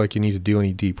don't feel like you need to do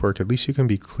any deep work, at least you can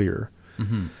be clear.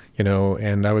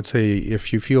 And I would say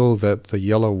if you feel that the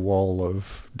yellow wall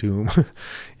of doom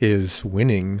is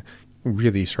winning,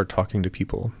 really start talking to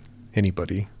people,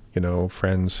 anybody,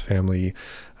 friends, family.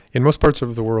 In most parts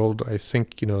of the world, I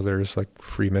think, there's like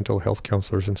free mental health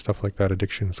counselors and stuff like that,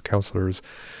 addictions counselors,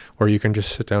 where you can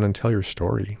just sit down and tell your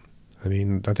story. I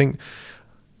think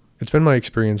it's been my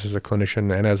experience as a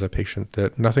clinician and as a patient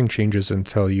that nothing changes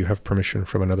until you have permission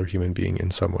from another human being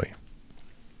in some way.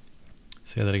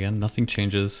 Say that again. Nothing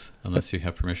changes unless you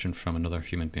have permission from another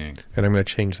human being. And I'm going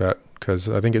to change that because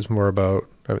I think it's more about,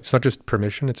 it's not just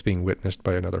permission, it's being witnessed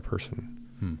by another person.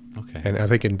 Okay. And I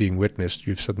think in being witnessed,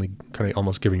 you've suddenly kind of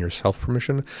almost given yourself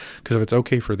permission, because if it's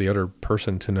okay for the other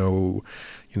person to know,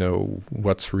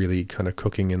 what's really kind of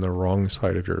cooking in the wrong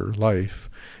side of your life,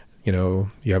 you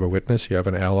have a witness, you have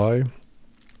an ally,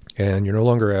 and you're no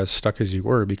longer as stuck as you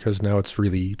were because now it's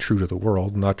really true to the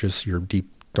world, not just your deep,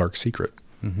 dark secret.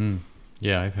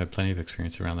 Yeah, I've had plenty of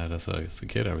experience around that as a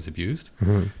kid. I was abused,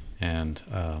 and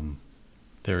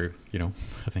there,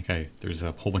 I think there's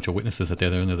a whole bunch of witnesses at the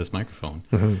other end of this microphone,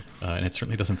 and it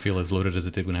certainly doesn't feel as loaded as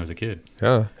it did when I was a kid.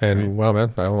 Yeah, and wow,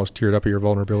 man, I almost teared up at your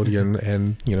vulnerability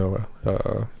and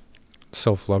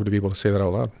self-love to be able to say that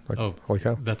out loud. Like, holy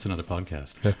cow. That's another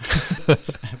podcast.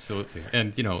 Absolutely.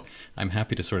 And, I'm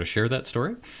happy to sort of share that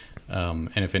story.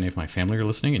 And if any of my family are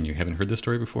listening and you haven't heard this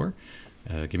story before,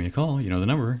 give me a call. The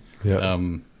number. Yeah.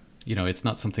 It's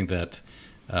not something that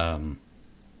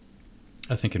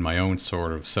I think in my own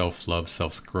sort of self-love,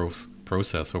 self-growth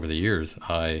process over the years,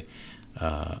 I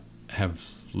have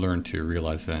learned to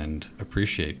realize and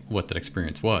appreciate what that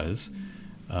experience was,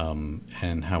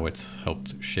 and how it's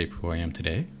helped shape who I am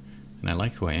today. And I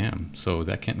like who I am, so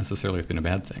that can't necessarily have been a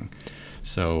bad thing.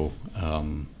 So,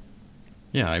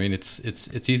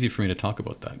 it's easy for me to talk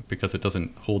about that because it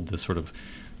doesn't hold this sort of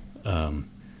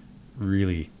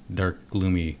really dark,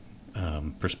 gloomy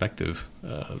perspective.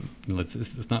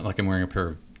 It's not like I'm wearing a pair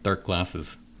of dark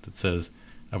glasses that says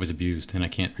I was abused and I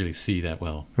can't really see that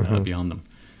well beyond them.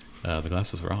 The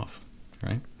glasses are off,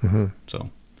 right? So,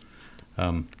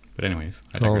 but anyways,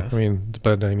 I digress.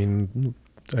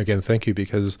 Again, thank you,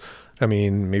 because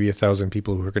maybe 1,000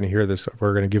 people who are going to hear this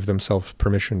are going to give themselves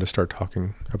permission to start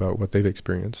talking about what they've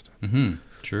experienced.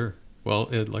 Sure. Well,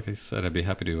 like I said, I'd be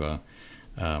happy to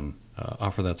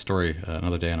offer that story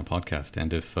another day on a podcast.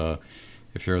 And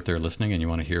if you're out there listening and you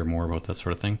want to hear more about that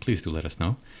sort of thing, please do let us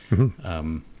know.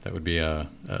 That would be a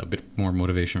bit more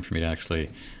motivation for me to actually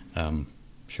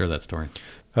share that story.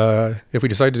 If we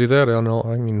decide to do that,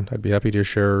 I'd be happy to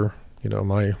share,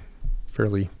 my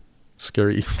fairly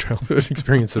scary childhood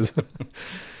experiences.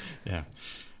 Yeah.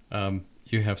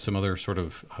 You have some other sort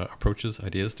of approaches,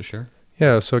 ideas to share?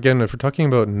 Yeah. So again, if we're talking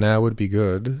about now would be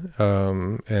good.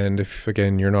 And if,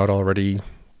 again, you're not already,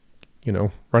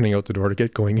 running out the door to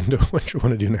get going into what you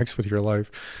want to do next with your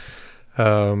life,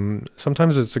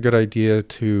 sometimes it's a good idea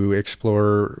to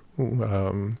explore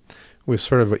with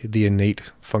sort of the innate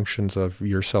functions of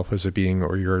yourself as a being,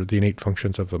 or the innate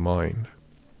functions of the mind.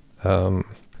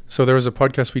 So there was a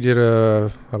podcast we did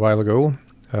a while ago.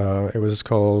 It was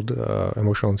called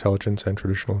Emotional Intelligence and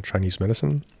Traditional Chinese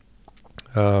Medicine.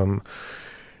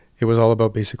 It was all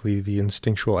about basically the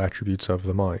instinctual attributes of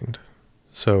the mind.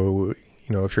 So,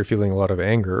 if you're feeling a lot of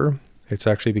anger It's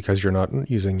actually because you're not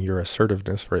using your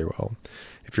assertiveness very well.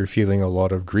 If you're feeling a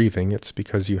lot of grieving, it's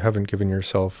because you haven't given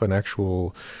yourself an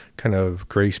actual kind of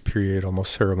grace period,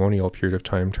 almost ceremonial period of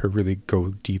time to really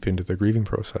go deep into the grieving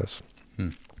process.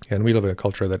 And we live in a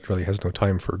culture that really has no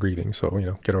time for grieving. So,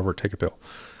 get over it, take a pill.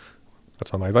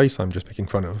 That's not my advice. I'm just making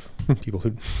fun of people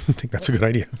who think that's a good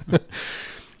idea.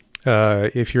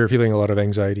 If you're feeling a lot of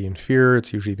anxiety and fear,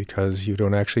 it's usually because you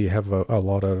don't actually have a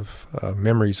lot of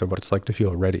memories of what it's like to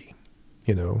feel ready,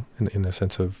 in the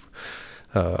sense of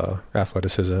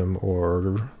athleticism,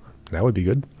 or that would be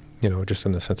good, just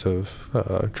in the sense of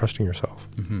trusting yourself.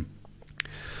 Mm-hmm.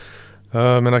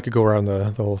 And I could go around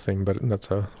the whole thing, but that's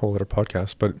a whole other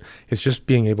podcast. But it's just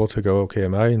being able to go, okay,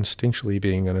 am I instinctually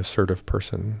being an assertive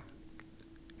person?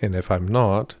 And if I'm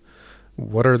not,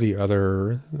 what are the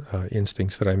other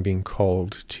instincts that I'm being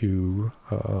called to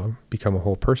become a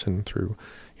whole person through?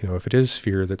 If it is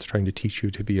fear that's trying to teach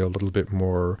you to be a little bit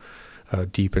more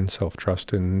deep in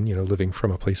self-trust and, living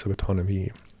from a place of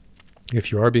autonomy. If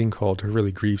you are being called to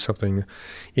really grieve something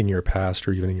in your past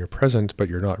or even in your present, but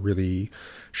you're not really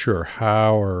sure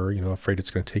how, or, afraid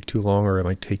it's going to take too long, or it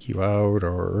might take you out,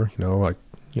 or,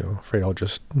 afraid I'll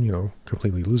just,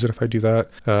 completely lose it if I do that.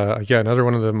 Another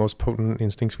one of the most potent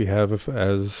instincts we have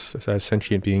as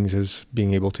sentient beings is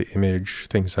being able to image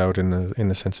things out in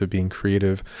the sense of being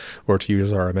creative, or to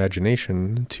use our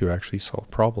imagination to actually solve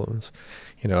problems.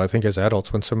 I think as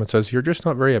adults, when someone says, you're just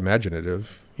not very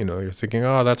imaginative, you're thinking,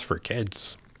 oh, that's for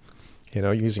kids.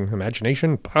 Using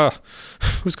imagination,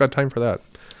 who's got time for that?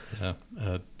 Yeah.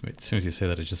 As soon as you say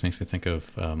that, it just makes me think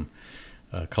of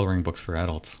coloring books for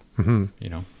adults,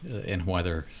 Mm-hmm. And why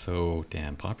they're so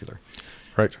damn popular.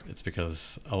 Right. It's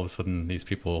because all of a sudden these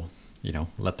people,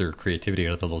 let their creativity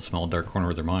out of the little small dark corner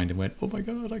of their mind and went, oh my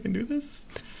God, I can do this.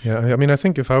 Yeah. I mean, I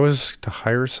think if I was to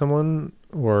hire someone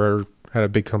or had a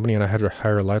big company and I had to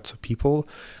hire lots of people,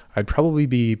 I'd probably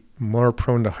be more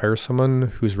prone to hire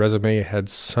someone whose resume had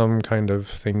some kind of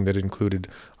thing that included,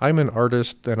 I'm an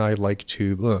artist and I like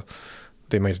to,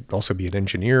 They might also be an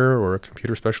engineer or a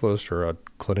computer specialist or a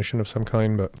clinician of some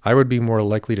kind, but I would be more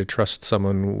likely to trust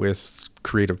someone with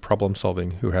creative problem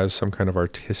solving who has some kind of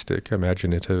artistic,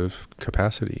 imaginative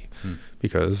capacity.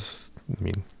 Because,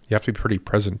 you have to be pretty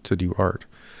present to do art.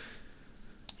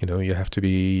 You have to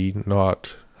be not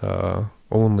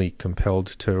only compelled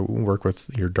to work with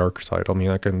your dark side.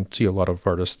 I can see a lot of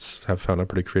artists have found a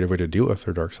pretty creative way to deal with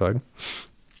their dark side,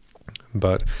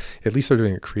 but at least they're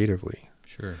doing it creatively.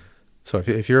 Sure. So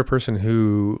if you're a person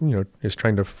who, is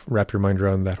trying to wrap your mind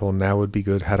around that whole now would be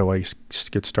good, how do I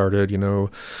get started,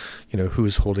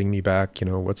 who's holding me back,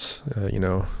 what's,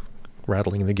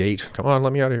 rattling the gate, come on,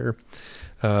 let me out of here.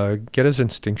 Get as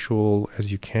instinctual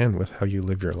as you can with how you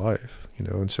live your life.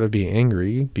 Instead of being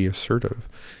angry, be assertive.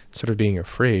 Instead of being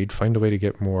afraid, find a way to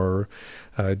get more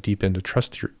deep into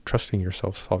trusting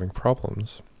yourself, solving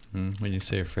problems. When you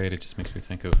say afraid, it just makes me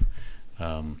think of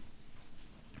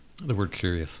the word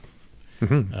curious.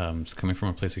 Mm-hmm. It's coming from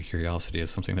a place of curiosity is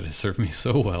something that has served me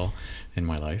so well in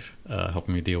my life,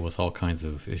 helping me deal with all kinds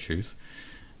of issues.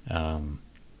 And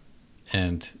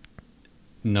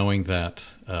knowing that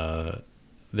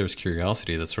there's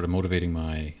curiosity that's sort of motivating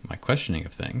my questioning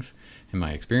of things and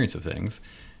my experience of things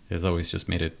has always just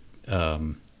made it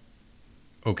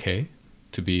okay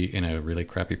to be in a really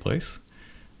crappy place.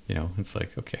 It's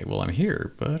like, okay, well, I'm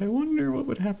here, but I wonder what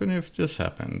would happen if this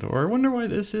happened, or I wonder why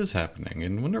this is happening,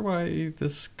 and wonder why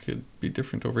this could be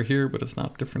different over here, but it's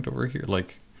not different over here.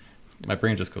 Like, my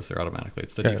brain just goes there automatically.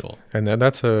 It's the default. And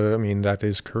that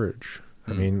is courage.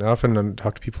 I often I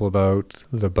talk to people about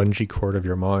the bungee cord of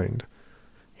your mind.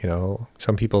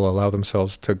 Some people allow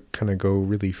themselves to kind of go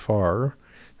really far.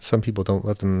 Some people don't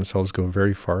let themselves go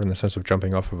very far in the sense of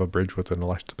jumping off of a bridge with an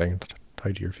elastic band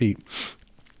tied to your feet.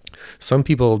 Some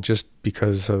people, just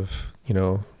because of,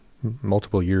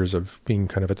 multiple years of being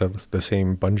kind of at the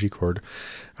same bungee cord,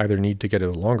 either need to get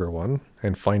a longer one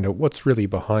and find out what's really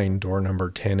behind door number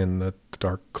 10 in the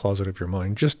dark closet of your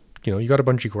mind. Just, you got a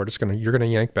bungee cord, you're going to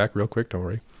yank back real quick, don't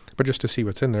worry. But just to see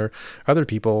what's in there. Other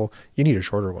people, you need a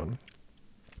shorter one.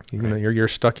 You're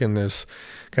stuck in this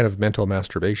kind of mental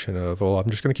masturbation of, I'm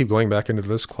just going to keep going back into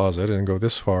this closet and go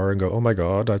this far and go, oh my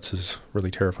God, this is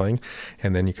really terrifying.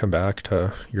 And then you come back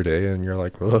to your day and you're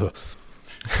like, ugh.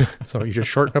 So you just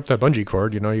shorten up that bungee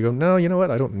cord, you go, no, you know what?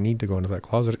 I don't need to go into that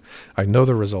closet. I know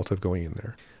the result of going in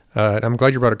there. And I'm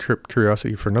glad you brought up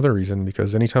curiosity for another reason,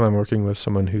 because anytime I'm working with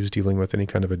someone who's dealing with any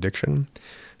kind of addiction,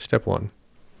 step one,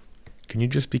 can you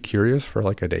just be curious for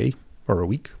like a day or a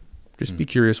week? Just be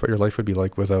curious what your life would be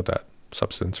like without that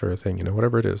substance or a thing,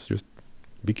 whatever it is, just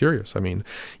be curious. The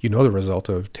result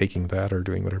of taking that or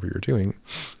doing whatever you're doing.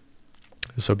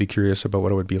 So be curious about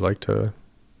what it would be like to,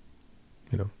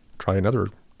 try another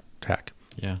tack.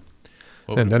 Yeah.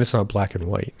 And then it's not black and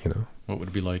white, What would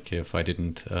it be like if I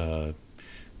didn't, for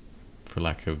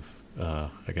lack of,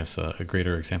 I guess, a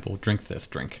greater example, drink this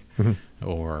drink,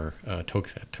 or toke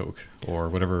that toke, or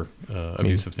whatever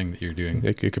abusive thing that you're doing?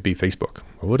 It could be Facebook.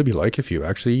 What would it be like if you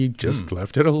actually just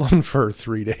left it alone for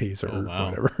 3 days or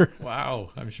whatever?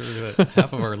 Wow. I'm sure that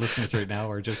half of our listeners right now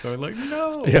are just going like,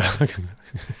 no. Yeah. I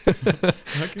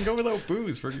can go without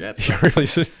booze, forget that. Really?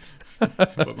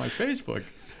 But my Facebook,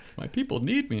 my people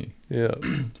need me. Yeah.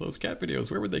 Those cat videos,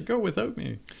 where would they go without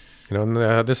me? And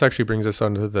this actually brings us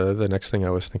on to the next thing I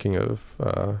was thinking of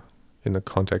in the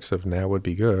context of now would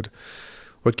be good.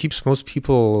 What keeps most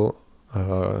people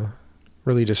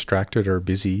really distracted or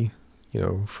busy,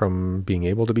 from being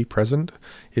able to be present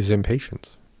is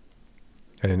impatience.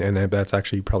 And that's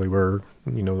actually probably where,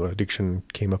 addiction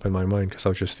came up in my mind, because I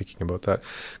was just thinking about that.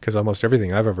 Because almost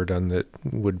everything I've ever done that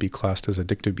would be classed as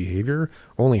addictive behavior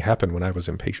only happened when I was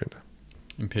impatient.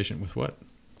 Impatient with what?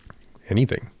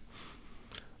 Anything.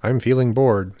 I'm feeling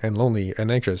bored and lonely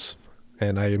and anxious,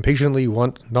 and I impatiently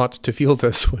want not to feel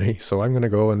this way. So I'm going to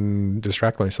go and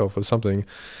distract myself with something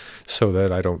so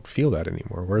that I don't feel that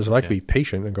anymore. Whereas if I could be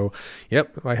patient and go,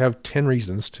 yep, I have 10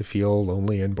 reasons to feel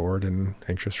lonely and bored and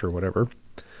anxious or whatever.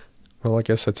 Well, I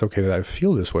guess that's okay that I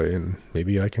feel this way, and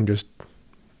maybe I can just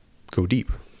go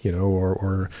deep,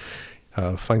 or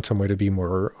find some way to be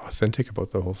more authentic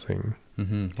about the whole thing.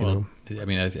 Mm-hmm. Well, I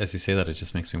mean, as you say that, it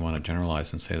just makes me want to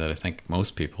generalize and say that I think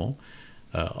most people,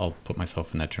 I'll put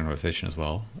myself in that generalization as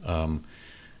well,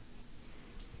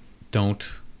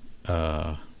 don't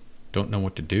know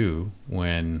what to do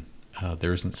when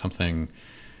there isn't something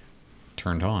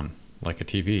turned on, like a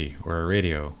TV or a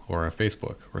radio or a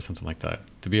Facebook or something like that.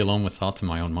 To be alone with thoughts in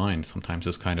my own mind sometimes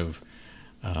is kind of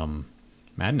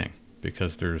maddening,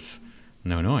 because there's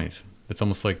no noise. It's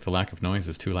almost like the lack of noise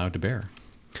is too loud to bear.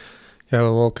 Yeah,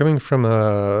 well, coming from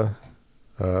a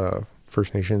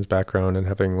First Nations background and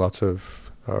having lots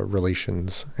of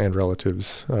relations and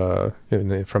relatives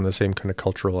from the same kind of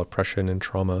cultural oppression and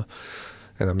trauma,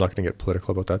 and I'm not going to get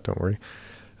political about that, don't worry.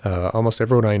 Almost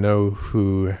everyone I know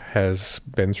who has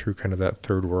been through kind of that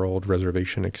third world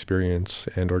reservation experience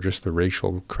or just the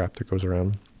racial crap that goes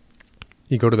around,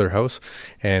 you go to their house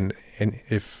and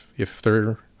if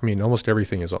they're, almost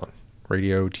everything is on.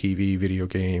 Radio, TV, video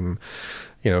game,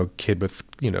 kid with,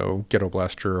 ghetto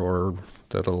blaster or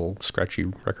the little scratchy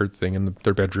record thing in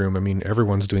their bedroom.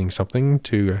 Everyone's doing something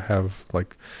to have,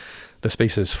 like, the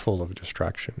space is full of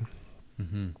distraction.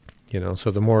 Mm-hmm.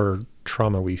 So the more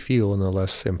trauma we feel and the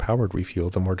less empowered we feel,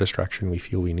 the more distraction we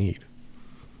feel we need.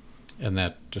 And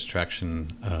that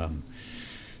distraction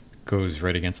goes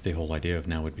right against the whole idea of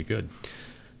now would be good.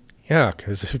 Yeah,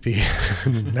 because it'd be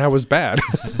now was bad.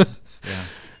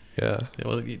 Yeah.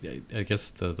 Well, I guess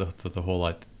the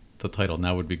whole the title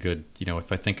now would be good.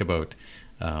 If I think about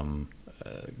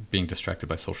being distracted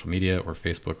by social media or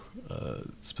Facebook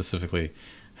specifically,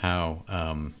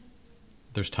 how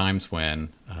there's times when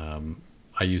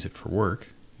I use it for work,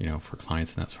 for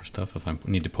clients and that sort of stuff. If I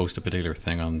need to post a particular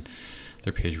thing on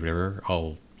their page or whatever,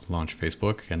 I'll launch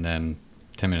Facebook, and then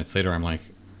 10 minutes later I'm like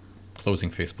closing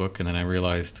Facebook, and then I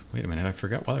realized, wait a minute, I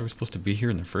forgot why I was supposed to be here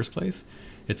in the first place.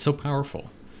 It's so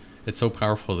powerful. It's so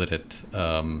powerful that it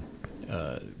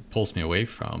pulls me away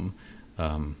from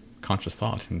conscious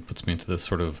thought and puts me into this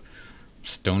sort of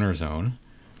stoner zone,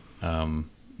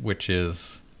 which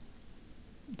is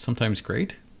sometimes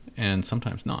great and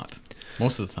sometimes not.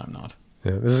 Most of the time not.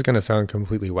 Yeah, this is going to sound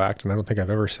completely whacked, and I don't think I've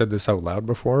ever said this out loud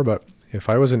before, but if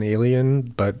I was an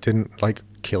alien but didn't like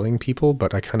killing people,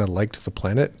 but I kind of liked the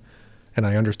planet, and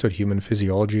I understood human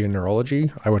physiology and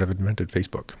neurology, I would have invented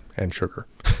Facebook and sugar.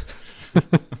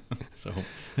 So,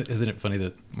 isn't it funny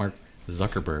that Mark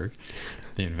Zuckerberg,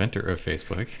 the inventor of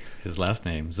Facebook, his last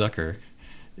name, Zucker,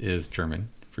 is German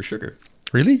for sugar?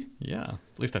 Really? Yeah,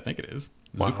 at least I think it is.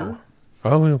 Wow.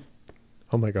 Zucker?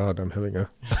 Oh my God, I'm having one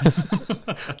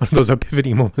of those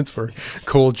epiphany moments where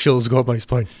cold chills go up my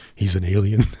spine. He's an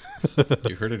alien.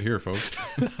 You heard it here, folks.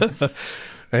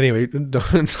 Anyway,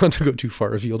 not to go too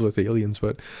far afield with aliens,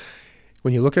 but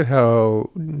when you look at how,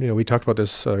 we talked about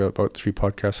this about 3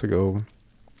 podcasts ago,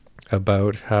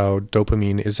 about how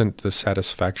dopamine isn't the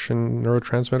satisfaction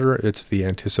neurotransmitter, it's the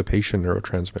anticipation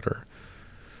neurotransmitter,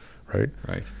 right?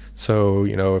 Right. So,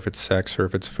 if it's sex or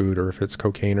if it's food or if it's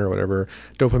cocaine or whatever,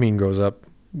 dopamine goes up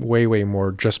way, way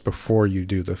more just before you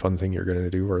do the fun thing you're going to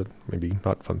do, or maybe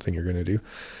not fun thing you're going to do.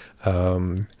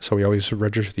 So we always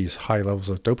register these high levels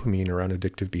of dopamine around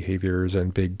addictive behaviors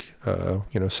and big,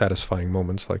 satisfying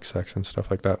moments like sex and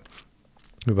stuff like that.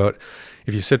 But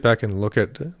if you sit back and look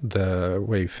at the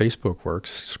way Facebook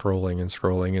works, scrolling and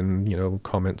scrolling and,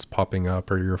 comments popping up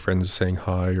or your friends saying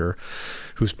hi or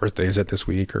whose birthday is it this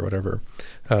week or whatever.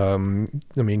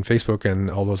 Facebook and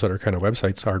all those other kind of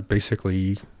websites are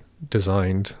basically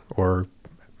designed or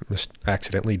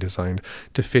accidentally designed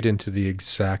to fit into the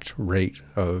exact rate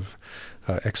of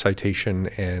excitation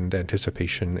and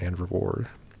anticipation and reward.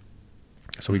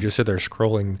 So we just sit there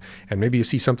scrolling, and maybe you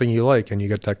see something you like, and you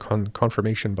get that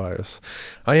confirmation bias.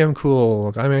 I am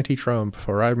cool, I'm anti-Trump,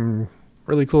 or I'm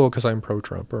really cool because I'm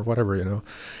pro-Trump, or whatever,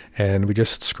 And we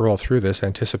just scroll through this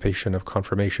anticipation of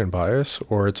confirmation bias,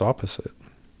 or its opposite,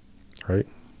 right?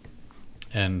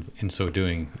 And in so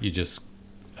doing, you just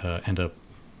end up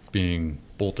being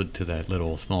bolted to that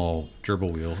little small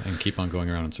gerbil wheel and keep on going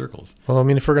around in circles. Well,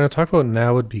 if we're going to talk about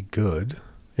now would be good,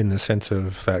 in the sense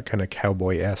of that kind of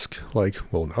cowboy-esque, like,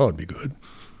 well, now would be good,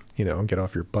 get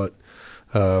off your butt.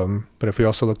 But if we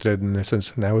also looked at it in the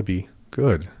sense, now would be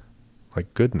good,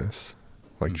 like goodness,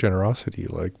 like generosity,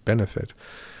 like benefit,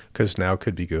 because now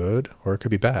could be good, or it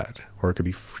could be bad, or it could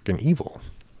be freaking evil,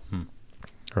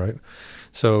 right?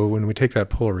 So when we take that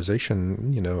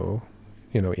polarization,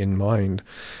 in mind,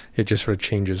 it just sort of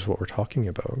changes what we're talking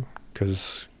about,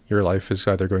 because your life is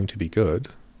either going to be good,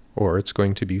 or it's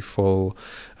going to be full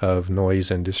of noise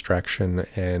and distraction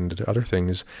and other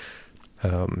things.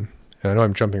 And I know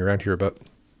I'm jumping around here, but,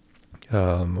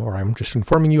 or I'm just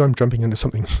informing you, I'm jumping into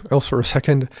something else for a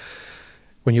second.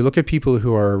 When you look at people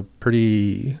who are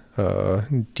pretty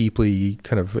deeply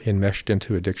kind of enmeshed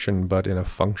into addiction, but in a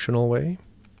functional way,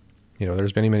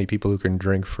 there's many, many people who can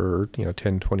drink for,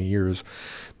 10, 20 years,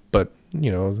 but,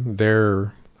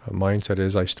 their mindset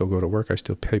is, I still go to work, I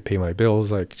still pay my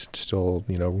bills, I still,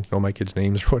 know my kids'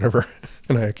 names or whatever,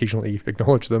 and I occasionally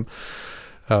acknowledge them.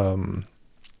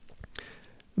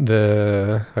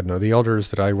 The elders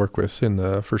that I work with in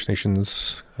the First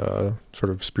Nations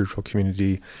sort of spiritual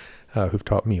community who've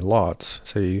taught me lots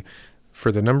say,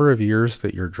 for the number of years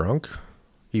that you're drunk,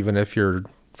 even if you're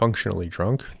functionally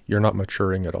drunk, you're not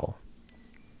maturing at all.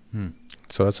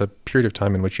 So that's a period of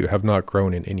time in which you have not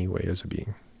grown in any way as a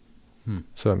being.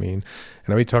 So, and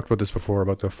we talked about this before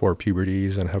about the 4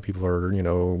 puberties and how people are,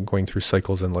 going through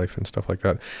cycles in life and stuff like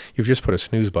that. You've just put a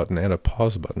snooze button and a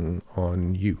pause button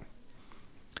on you.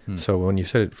 So when you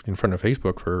sit in front of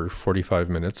Facebook for 45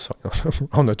 minutes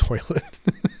on the toilet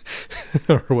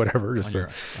or whatever, just on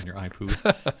your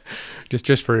iPoo,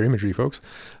 just for imagery, folks,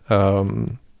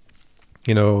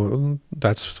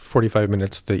 that's 45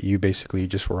 minutes that you basically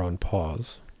just were on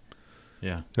pause.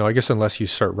 Yeah. I guess unless you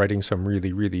start writing some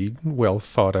really, really well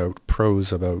thought out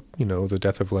prose about, the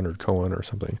death of Leonard Cohen or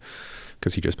something,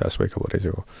 because he just passed away a couple of days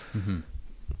ago.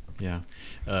 Yeah.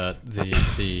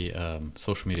 The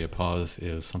social media pause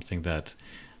is something that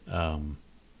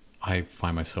I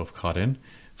find myself caught in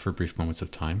for brief moments of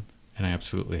time, and I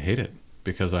absolutely hate it,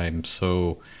 because I'm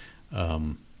so,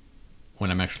 when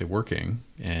I'm actually working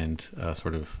and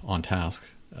sort of on task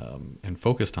and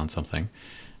focused on something,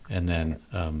 and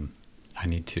then I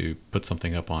need to put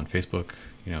something up on Facebook,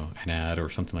 an ad or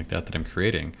something like that I'm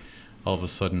creating, all of a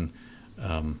sudden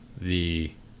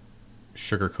the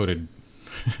sugar-coated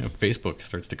Facebook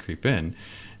starts to creep in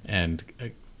and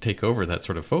take over that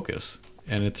sort of focus.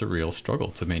 And it's a real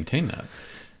struggle to maintain that.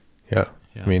 Yeah.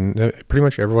 Pretty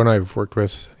much everyone I've worked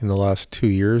with in the last 2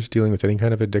 years dealing with any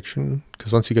kind of addiction,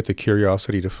 because once you get the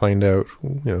curiosity to find out,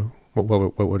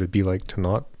 what would it be like to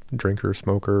not drink or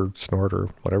smoke or snort or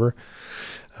whatever,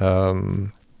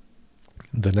 the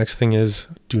next thing is,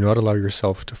 do not allow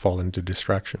yourself to fall into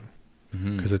distraction,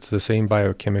 because it's the same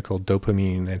biochemical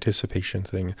dopamine anticipation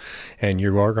thing, and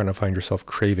you are going to find yourself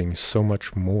craving so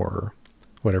much more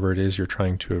whatever it is you're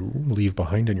trying to leave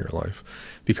behind in your life,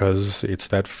 because it's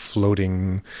that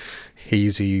floating,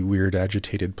 hazy, weird,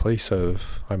 agitated place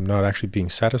of, I'm not actually being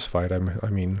satisfied.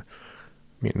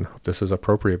 This is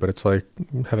appropriate, but it's like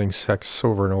having sex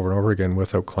over and over and over again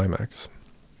without climax.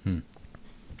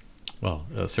 Well,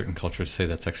 certain cultures say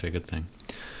that's actually a good thing.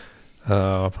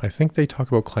 I think they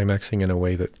talk about climaxing in a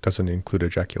way that doesn't include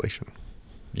ejaculation.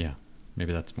 Yeah,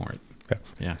 maybe that's more.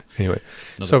 Yeah. Anyway,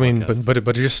 Another but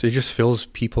it just fills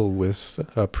people with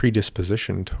a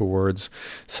predisposition towards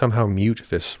somehow mute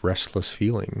this restless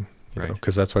feeling, right?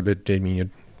 Because that's what it did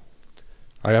mean.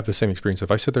 I have the same experience. If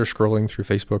I sit there scrolling through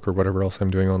Facebook or whatever else I'm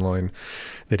doing online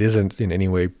that isn't in any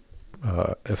way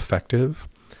effective,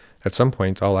 at some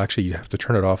point I'll actually have to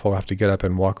turn it off. I'll have to get up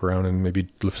and walk around and maybe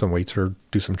lift some weights or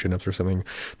do some chin-ups or something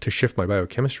to shift my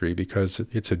biochemistry, because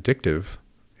it's addictive,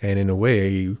 and in a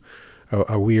way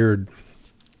a weird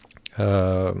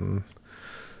kind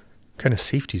of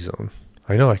safety zone.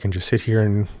 I know I can just sit here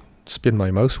and spin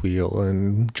my mouse wheel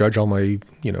and judge all my,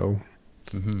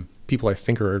 Mm-hmm. people I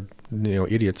think are,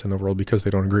 idiots in the world because they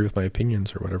don't agree with my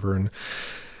opinions or whatever. And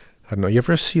I don't know. You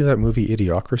ever see that movie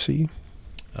Idiocracy?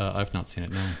 I've not seen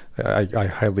it, no. I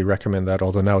highly recommend that,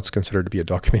 although now it's considered to be a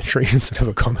documentary instead of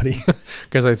a comedy.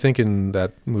 Because I think in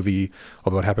that movie,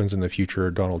 although it happens in the future,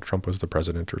 Donald Trump was the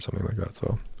president or something like that.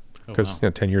 So, because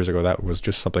 10 years ago, that was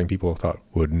just something people thought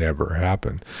would never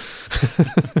happen.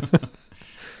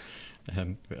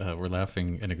 And we're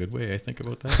laughing in a good way, I think,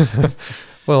 about that.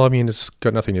 Well, I mean, it's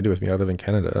got nothing to do with me. I live in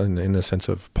Canada in the sense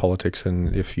of politics.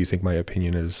 And if you think my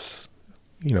opinion is,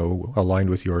 aligned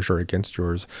with yours or against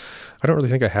yours, I don't really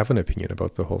think I have an opinion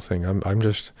about the whole thing. I'm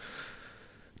just,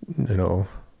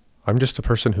 I'm just a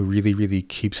person who really, really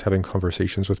keeps having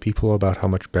conversations with people about how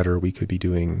much better we could be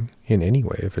doing in any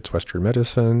way. If it's Western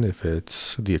medicine, if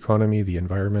it's the economy, the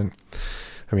environment.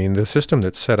 I mean, the system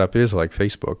that's set up is like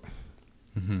Facebook.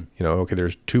 Mm-hmm. Okay,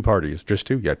 there's two parties, just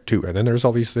two, yeah, two. And then there's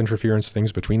all these interference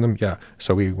things between them. Yeah.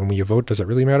 So when we vote, does it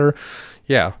really matter?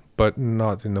 Yeah, but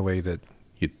not in the way that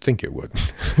you'd think it would.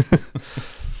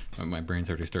 My brain's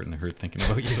already starting to hurt thinking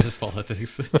about U.S.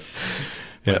 politics.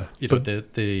 Yeah. But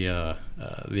the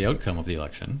outcome of the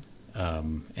election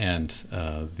and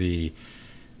the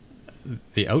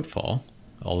outfall,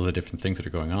 all of the different things that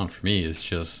are going on for me is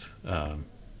just, I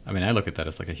look at that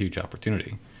as like a huge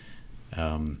opportunity.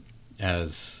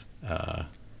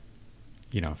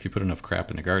 If you put enough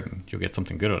crap in the garden, you'll get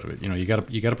something good out of it. You got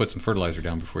to put some fertilizer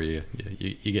down before you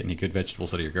get any good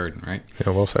vegetables out of your garden, right?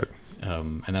 Yeah, well said.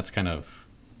 And that's kind of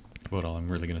what all I'm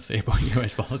really going to say about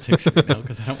U.S. politics right now,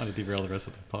 because I don't want to derail the rest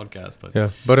of the podcast. But yeah,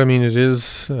 but I mean, it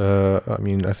is.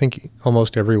 I think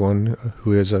almost everyone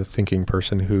who is a thinking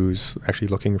person who's actually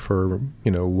looking for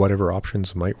whatever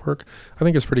options might work, I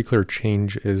think it's pretty clear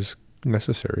change is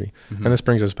necessary. Mm-hmm. And this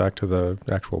brings us back to the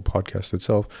actual podcast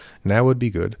itself. Now would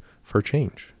be good for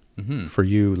change. Mm-hmm. For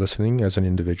you listening as an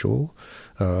individual,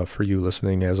 for you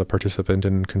listening as a participant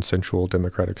in consensual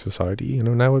democratic society,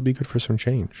 now would be good for some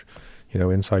change.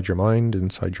 Inside your mind,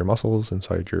 inside your muscles,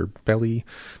 inside your belly,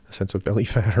 a sense of belly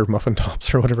fat or muffin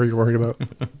tops or whatever you're worried about.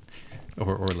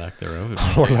 or lack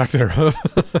thereof. Or lack thereof.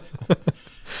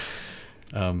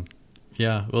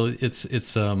 Yeah, well,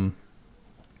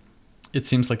 it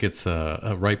seems like it's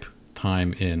a ripe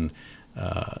time in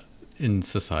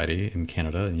society, in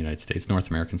Canada, in the United States, North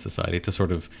American society, to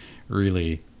sort of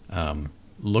really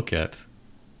look at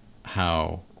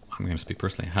how, I'm going to speak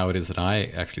personally, how it is that I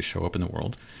actually show up in the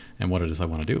world and what it is I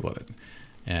want to do about it,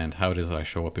 and how it is that I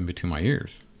show up in between my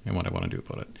ears and what I want to do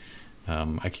about it.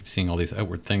 I keep seeing all these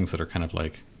outward things that are kind of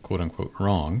like, quote unquote,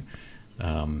 wrong,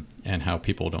 and how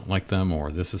people don't like them,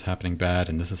 or this is happening bad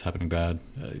and this is happening bad.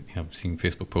 Seeing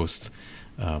Facebook posts,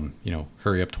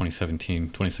 hurry up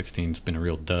 2016 has been a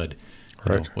real dud.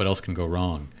 Right. What else can go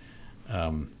wrong?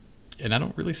 And I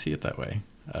don't really see it that way.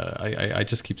 I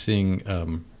just keep seeing,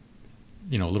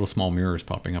 little small mirrors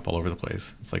popping up all over the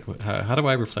place. It's like, how do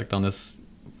I reflect on this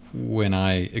when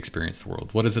I experience the world?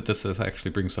 What is it that this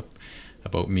actually brings up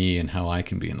about me and how I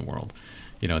can be in the world?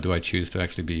 Do I choose to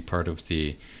actually be part of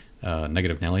the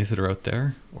negative Nellies that are out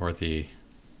there, or the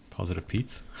positive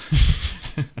Petes?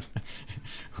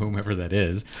 Whomever that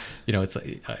is, it's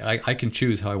I can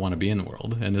choose how I want to be in the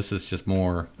world, and this is just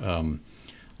more,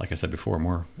 like I said before,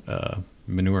 more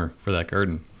manure for that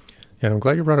garden. Yeah, and I'm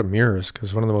glad you brought up mirrors,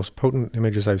 because one of the most potent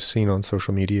images I've seen on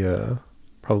social media,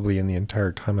 probably in the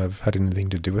entire time I've had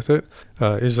anything to do with it,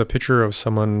 is a picture of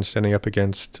someone standing up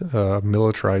against a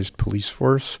militarized police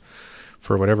force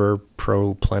for whatever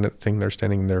pro-planet thing they're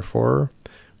standing there for,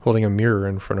 holding a mirror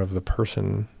in front of the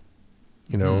person,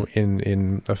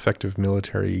 in effective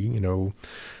military,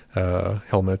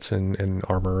 helmets and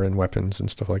armor and weapons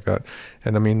and stuff like that.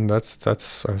 And I mean, that's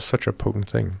such a potent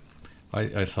thing.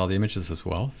 I saw the images as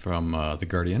well from the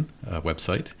Guardian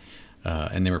website,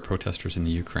 and they were protesters in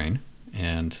the Ukraine,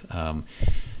 and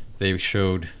they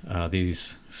showed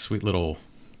these sweet little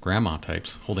grandma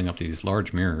types holding up these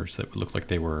large mirrors that looked like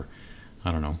they were,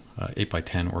 8 by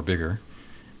 10 or bigger,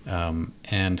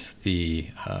 and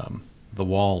the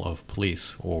wall of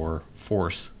police or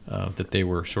force that they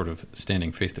were sort of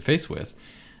standing face to face with,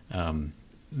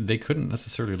 they couldn't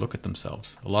necessarily look at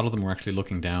themselves. A lot of them were actually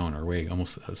looking down or way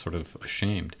almost sort of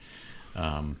ashamed.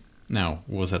 Now,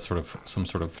 was that sort of some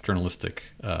sort of journalistic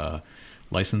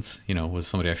license? Was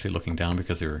somebody actually looking down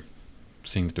because they were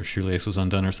seeing that their shoelace was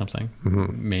undone or something?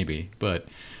 Mm-hmm. Maybe, but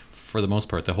for the most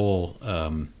part, the whole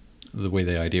the way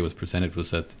the idea was presented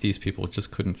was that these people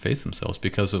just couldn't face themselves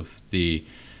because of the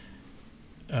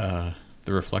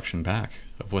reflection back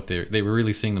of what they were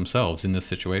really seeing themselves in this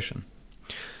situation.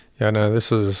 Yeah, no,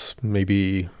 this is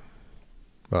maybe,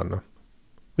 I don't know,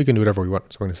 we can do whatever we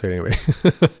want. So I'm going to say it anyway.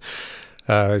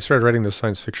 I started writing this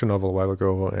science fiction novel a while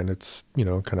ago, and it's,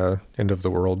 kind of end of the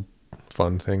world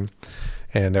fun thing.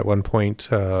 And at one point,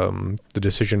 the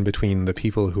decision between the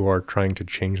people who are trying to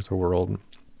change the world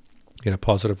in a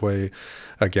positive way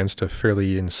against a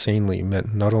fairly insanely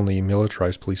not only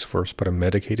militarized police force, but a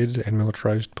medicated and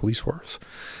militarized police force.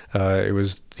 It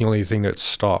was the only thing that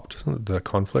stopped the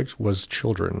conflict was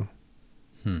children,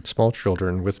 small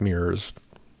children with mirrors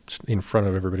in front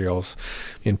of everybody else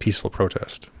in peaceful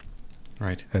protest.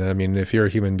 Right. And I mean, if you're a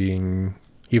human being,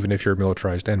 even if you're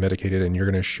militarized and medicated and you're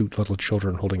going to shoot little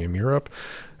children holding a mirror up,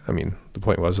 I mean, the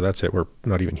point was, that's it. We're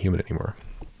not even human anymore.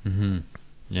 Mm-hmm.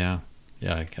 Yeah.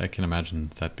 Yeah. I can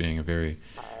imagine that being a very,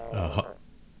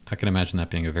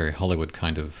 very Hollywood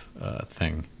kind of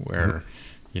thing where,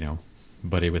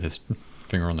 Buddy with his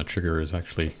finger on the trigger is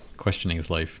actually questioning his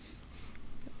life.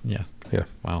 Yeah. Yeah.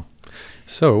 Wow.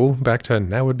 So back to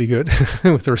now would be good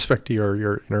with respect to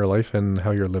your inner life and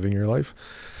how you're living your life.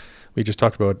 We just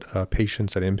talked about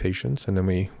patience and impatience, and then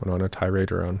we went on a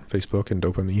tirade around Facebook and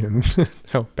dopamine and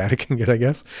how bad it can get, I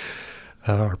guess.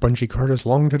 Our bungee cord is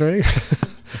long today.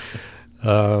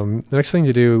 The next thing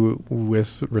to do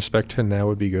with respect to now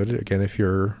would be good. Again, if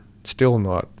you're still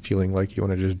not feeling like you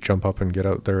want to just jump up and get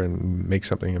out there and make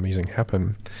something amazing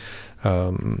happen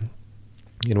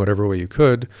in whatever way you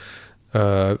could,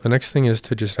 the next thing is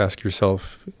to just ask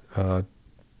yourself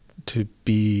to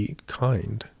be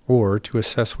kind, or to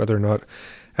assess whether or not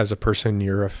as a person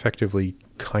you're effectively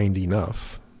kind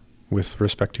enough with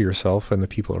respect to yourself and the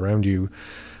people around you,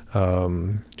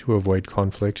 to avoid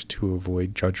conflict, to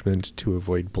avoid judgment, to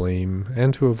avoid blame,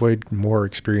 and to avoid more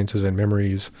experiences and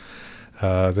memories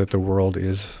that the world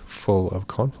is full of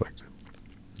conflict.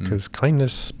 Because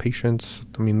kindness, patience,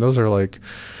 I mean, those are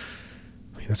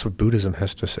that's what Buddhism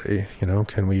has to say.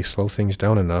 Can we slow things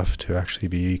down enough to actually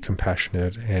be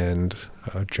compassionate and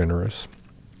generous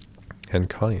and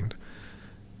kind?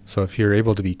 So if you're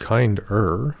able to be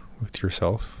kinder with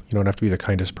yourself, you don't have to be the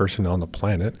kindest person on the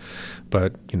planet,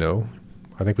 but,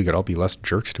 I think we could all be less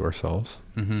jerks to ourselves.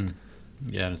 Mm-hmm.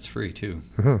 Yeah, and it's free too.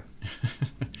 Mm-hmm.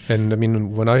 And I mean,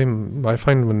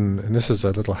 and this is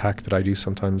a little hack that I do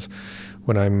sometimes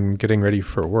when I'm getting ready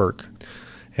for work,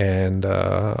 and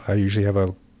I usually have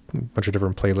a bunch of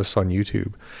different playlists on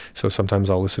YouTube. So sometimes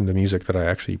I'll listen to music that I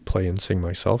actually play and sing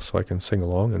myself, so I can sing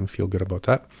along and feel good about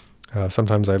that.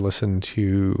 Sometimes I listen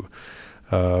to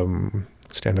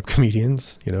stand-up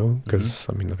comedians, because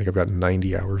I think I've got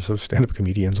 90 hours of stand-up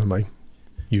comedians on my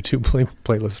YouTube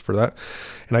playlist for that.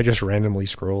 And I just randomly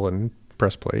scroll and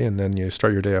press play, and then you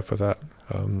start your day off with that.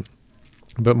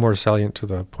 But more salient to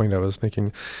the point I was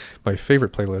making, my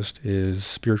favorite playlist is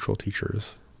spiritual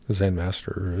teachers, Zen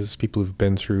masters, people who've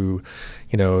been through,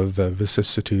 the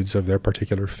vicissitudes of their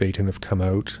particular fate and have come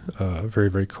out very,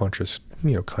 very conscious,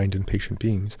 kind and patient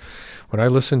beings. When I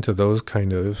listen to those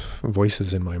kind of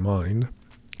voices in my mind,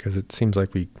 because it seems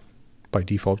like we, by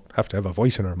default, have to have a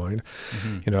voice in our mind.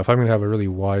 Mm-hmm. If I'm going to have a really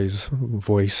wise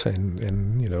voice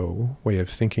and way of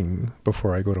thinking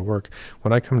before I go to work,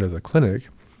 when I come to the clinic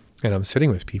and I'm sitting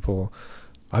with people,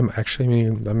 I'm actually,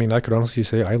 I could honestly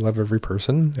say I love every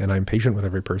person and I'm patient with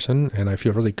every person and I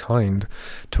feel really kind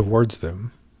towards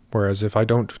them. Whereas if I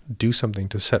don't do something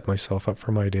to set myself up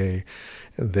for my day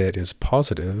that is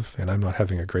positive and I'm not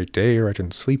having a great day, or I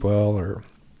didn't sleep well, or,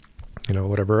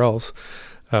 whatever else,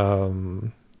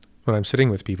 when I'm sitting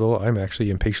with people, I'm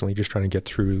actually impatiently just trying to get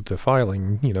through the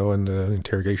filing, and the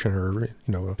interrogation, or,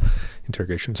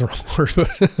 interrogation's the wrong word,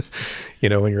 but,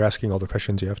 when you're asking all the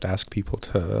questions you have to ask people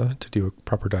to do a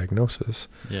proper diagnosis.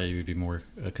 Yeah, you would be more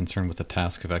concerned with the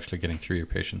task of actually getting through your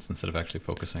patients instead of actually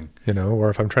focusing.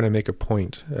 Or if I'm trying to make a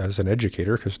point as an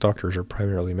educator, because doctors are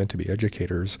primarily meant to be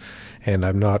educators, and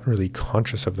I'm not really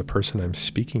conscious of the person I'm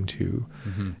speaking to,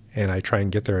 and I try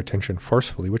and get their attention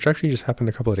forcefully, which actually just happened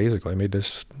a couple of days ago. I made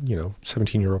this,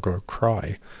 17-year-old girl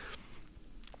cry.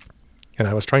 And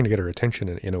I was trying to get her attention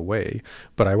in a way,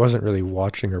 but I wasn't really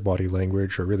watching her body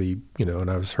language or really, and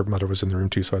her mother was in the room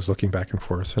too, so I was looking back and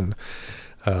forth. And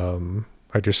I'm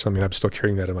still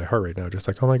carrying that in my heart right now, just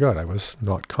like, oh my God, I was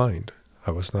not kind.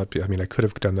 I could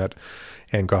have done that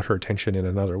and got her attention in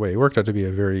another way. It worked out to be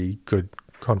a very good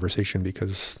conversation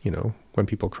because, when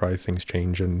people cry, things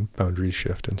change and boundaries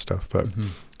shift and stuff. But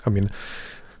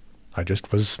I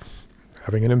just was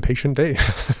having an impatient day.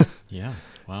 Yeah.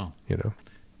 Wow.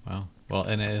 Wow. Well,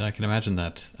 and I can imagine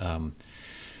that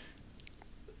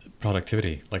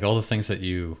productivity, like all the things that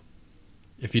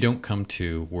if you don't come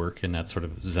to work in that sort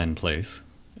of Zen place,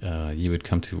 you would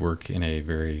come to work in a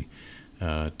very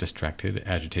distracted,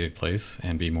 agitated place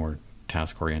and be more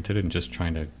task-oriented and just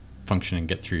trying to function and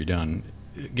get through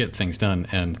get things done,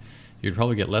 and you'd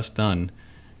probably get less done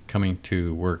coming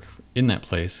to work in that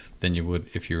place than you would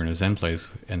if you were in a Zen place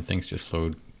and things just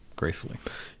flowed gracefully.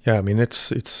 Yeah, I mean,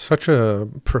 it's such a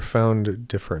profound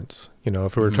difference. You know,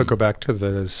 if we were to go back to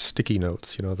the sticky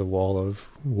notes, you know, the wall of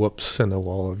whoops and the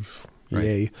wall of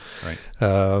yay, Right.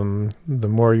 The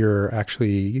more you're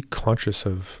actually conscious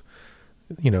of,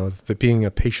 you know, that being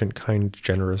a patient, kind,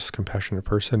 generous, compassionate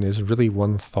person is really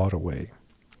one thought away.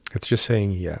 It's just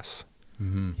saying yes.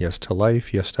 Mm-hmm. Yes to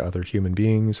life, yes to other human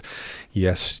beings,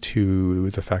 yes to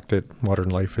the fact that modern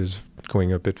life is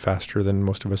going a bit faster than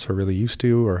most of us are really used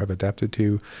to or have adapted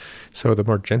to. So the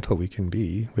more gentle we can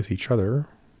be with each other,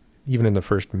 even in the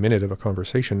first minute of a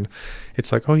conversation,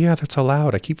 it's like, oh yeah, that's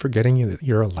allowed. I keep forgetting that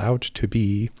you're allowed to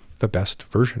be the best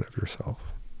version of yourself.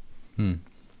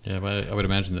 Yeah, but I would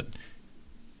imagine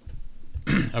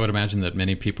that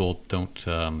many people don't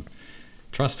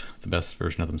trust the best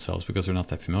version of themselves because they're not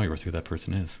that familiar with who that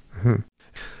person is. Mm-hmm.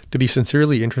 To be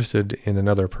sincerely interested in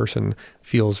another person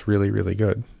feels really, really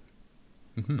good.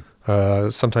 Mm-hmm.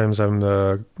 Sometimes I'm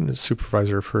the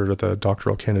supervisor for the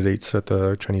doctoral candidates at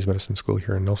the Chinese medicine school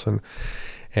here in Nelson.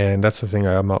 And that's the thing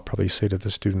I'll probably say to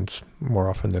the students more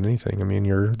often than anything. I mean,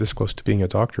 you're this close to being a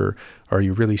doctor. Are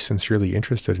you really sincerely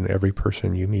interested in every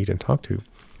person you meet and talk to?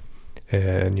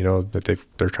 And, you know, that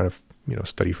they're trying to, you know,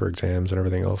 study for exams and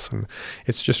everything else. And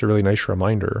it's just a really nice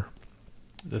reminder.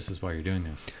 This is why you're doing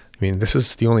this. I mean, this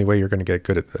is the only way you're going to get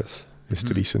good at this, is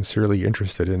to be sincerely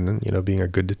interested in, you know, being a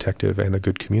good detective and a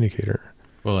good communicator.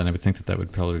 Well, and I would think that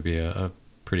would probably be a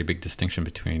pretty big distinction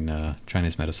between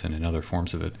Chinese medicine and other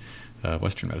forms of it,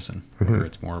 Western medicine, where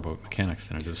it's more about mechanics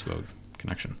than it is about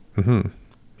connection. Mm-hmm.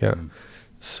 Yeah.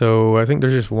 So I think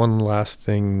there's just one last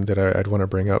thing that I'd want to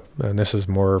bring up, and this is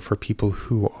more for people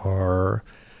who are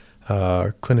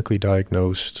clinically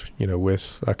diagnosed, you know,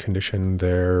 with a condition.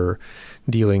 They're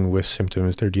dealing with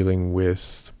symptoms, they're dealing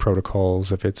with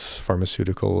protocols, if it's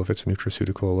pharmaceutical, if it's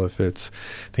nutraceutical, if it's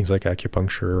things like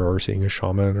acupuncture or seeing a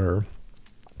shaman or,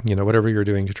 you know, whatever you're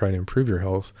doing to try and improve your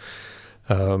health.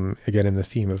 Again, in the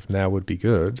theme of now would be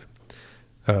good.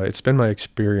 It's been my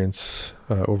experience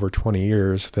over 20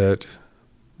 years that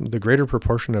the greater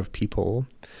proportion of people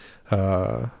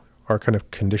are kind of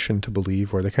conditioned to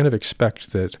believe, or they kind of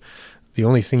expect that the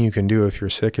only thing you can do if you're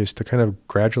sick is to kind of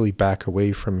gradually back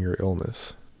away from your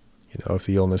illness. You know, if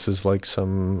the illness is like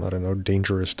some, I don't know,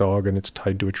 dangerous dog and it's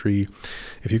tied to a tree,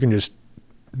 if you can just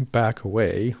back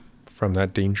away from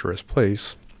that dangerous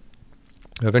place,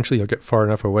 eventually you'll get far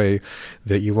enough away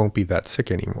that you won't be that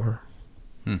sick anymore.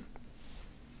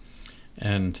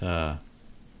 And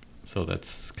so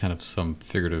that's kind of some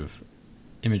figurative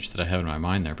image that I have in my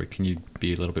mind there, but can you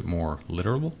be a little bit more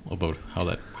literal about how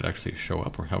that would actually show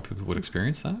up or how people would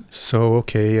experience that? So,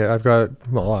 okay,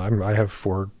 I have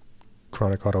 4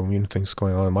 chronic autoimmune things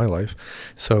going on in my life.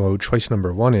 So choice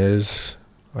number 1 is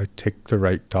I take the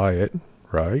right diet,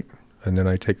 right? And then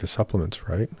I take the supplements,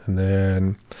 right? And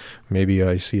then maybe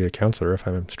I see a counselor if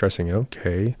I'm stressing out.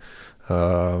 Okay.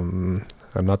 I'm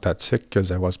not that sick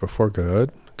as I was before.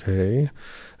 Good. Okay.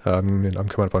 I'm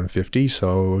coming up on 50,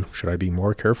 so should I be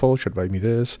more careful? Should I be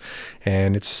this?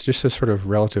 And it's just a sort of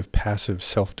relative passive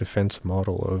self-defense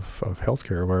model of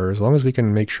healthcare, where as long as we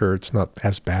can make sure it's not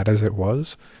as bad as it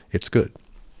was, it's good.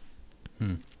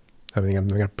 I think I'm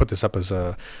going to put this up as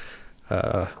a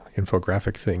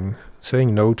infographic thing.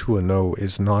 Saying no to a no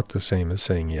is not the same as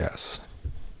saying yes.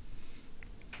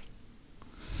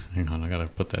 Hang on, I got to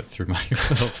put that through my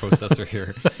little processor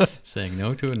here. Saying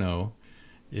no to a no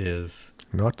is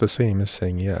not the same as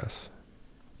saying yes.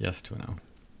 Yes to a no.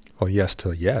 Well, yes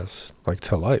to yes, like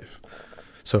to life.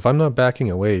 So if I'm not backing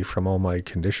away from all my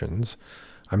conditions,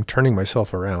 I'm turning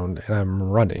myself around and I'm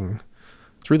running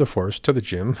through the forest to the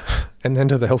gym, and then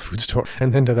to the health food store,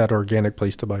 and then to that organic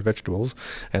place to buy vegetables,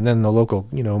 and then the local,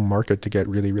 you know, market to get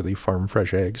really, really farm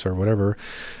fresh eggs or whatever.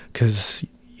 Because,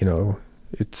 you know,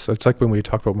 it's like when we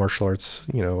talked about martial arts,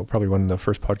 you know, probably one of the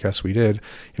first podcasts we did.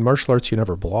 In martial arts, you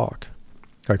never block.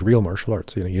 Like real martial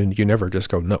arts, you know, you never just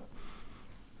go no.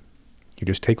 You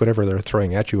just take whatever they're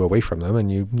throwing at you away from them,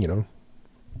 and you know,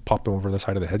 pop them over the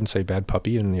side of the head and say bad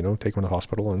puppy, and, you know, take them to the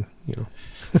hospital, and, you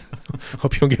know,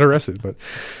 hope you don't get arrested. But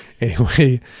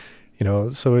anyway, you know,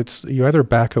 so it's, you either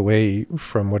back away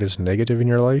from what is negative in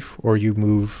your life, or you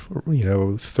move, you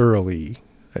know, thoroughly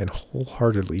and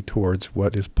wholeheartedly towards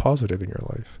what is positive in your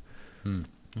life.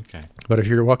 Okay. But if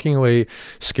you're walking away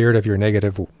scared of your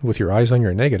negative, with your eyes on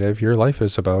your negative, your life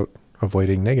is about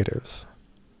avoiding negatives.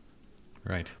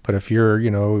 Right. But if you're,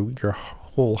 you know, your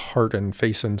whole heart and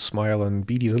face and smile and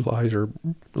beady little eyes are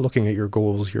looking at your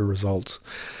goals, your results,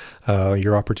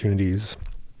 your opportunities,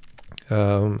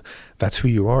 that's who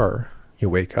you are. You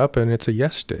wake up and it's a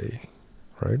yes day,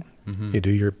 right? Mm-hmm. You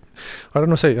do your, I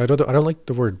don't like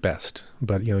the word best,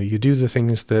 but you do the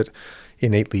things that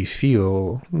innately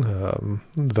feel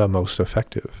the most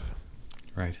effective.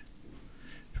 Right.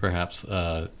 Perhaps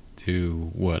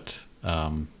do what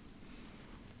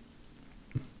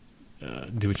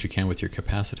you can with your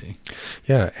capacity.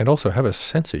 Yeah, and also have a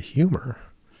sense of humor.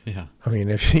 Yeah. I mean,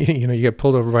 if you get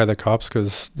pulled over by the cops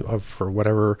for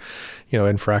whatever,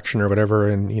 infraction or whatever,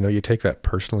 and you take that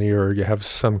personally, or you have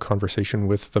some conversation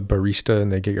with the barista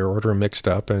and they get your order mixed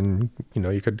up, and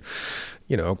you could,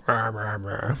 rah, rah,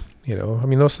 rah, I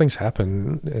mean, those things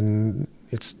happen, and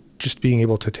it's just being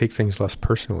able to take things less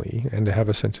personally and to have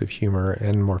a sense of humor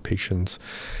and more patience,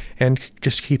 and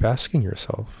just keep asking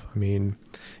yourself. I mean,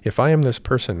 if I am this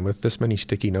person with this many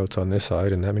sticky notes on this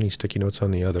side and that many sticky notes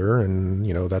on the other, and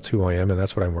that's who I am and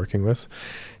that's what I'm working with,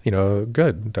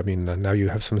 good. I mean, now you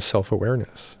have some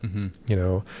self-awareness.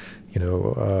 Mm-hmm.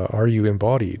 Are you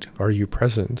embodied? Are you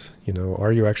present?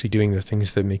 Are you actually doing the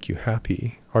things that make you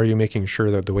happy? Are you making sure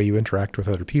that the way you interact with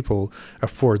other people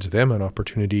affords them an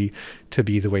opportunity to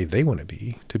be the way they want to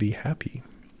be happy?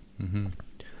 Mm-hmm.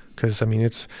 Because I mean,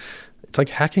 it's like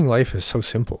hacking life is so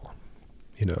simple,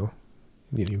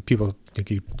 people think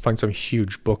you find some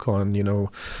huge book on,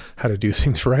 how to do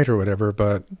things right or whatever,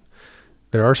 but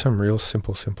there are some real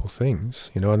simple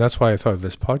things, and that's why I thought of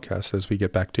this podcast as we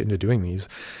get back into doing these.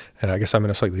 And I guess I'm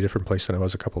in a slightly different place than I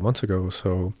was a couple of months ago.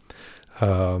 So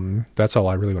that's all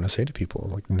I really want to say to people.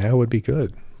 Like, now would be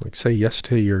good. Like, say yes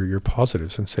to your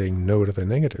positives and saying no to the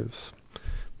negatives,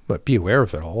 but be aware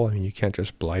of it all. I mean, you can't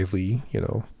just blithely,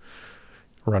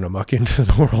 run amok into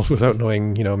the world without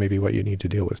knowing, maybe what you need to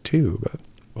deal with too. But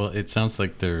well, it sounds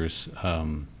like there's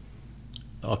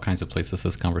all kinds of places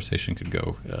this conversation could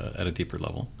go at a deeper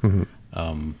level.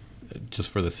 Mm-hmm. Just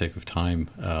for the sake of time,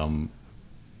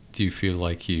 do you feel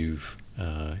like you've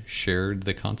shared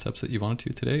the concepts that you wanted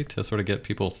to today to sort of get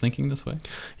people thinking this way?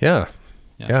 Yeah.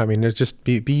 I mean, there's just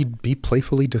be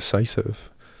playfully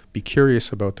decisive. Be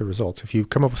curious about the results. If you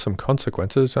come up with some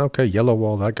consequences, okay, yellow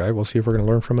wall that guy. We'll see if we're going to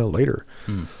learn from it later.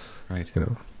 Right.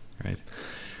 Right.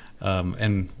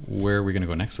 And where are we going to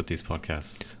go next with these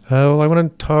podcasts? Well, I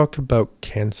want to talk about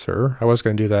cancer. I was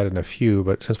going to do that in a few,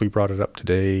 but since we brought it up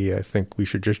today, I think we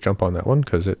should just jump on that one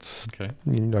because it's,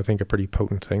 I think, a pretty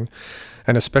potent thing.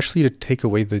 And especially to take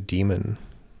away the demon,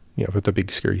 with the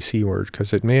big scary C word,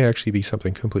 because it may actually be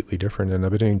something completely different. And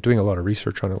I've been doing a lot of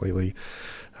research on it lately.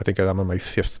 I think I'm on my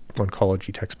 5th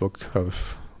oncology textbook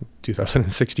of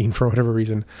 2016 for whatever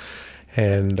reason.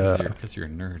 And because you're a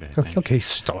nerd, I think. Okay,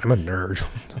 stop. I'm a nerd.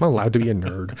 I'm allowed to be a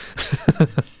nerd.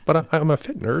 But I'm a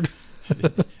fit nerd.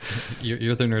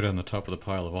 You're the nerd on the top of the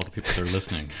pile of all the people that are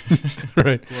listening.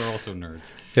 Right. Who are also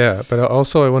nerds. Yeah, but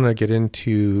also I want to get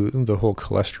into the whole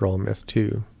cholesterol myth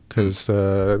too, because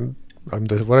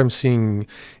what I'm seeing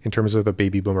in terms of the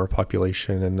baby boomer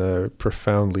population and the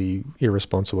profoundly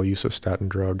irresponsible use of statin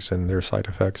drugs and their side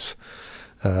effects,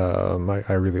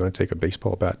 I really want to take a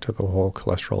baseball bat to the whole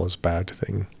cholesterol is bad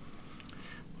thing.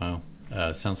 Wow.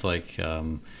 Sounds like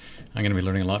I'm going to be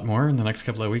learning a lot more in the next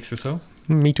couple of weeks or so.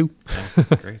 Me too. Yeah,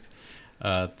 great.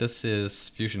 This is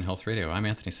Fusion Health Radio. I'm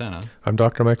Anthony Sena. I'm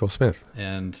Dr. Michael Smith.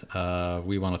 And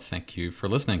we want to thank you for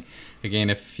listening. Again,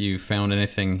 if you found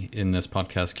anything in this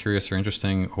podcast curious or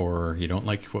interesting, or you don't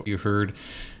like what you heard,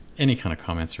 any kind of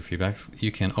comments or feedback,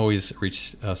 you can always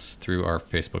reach us through our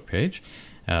Facebook page.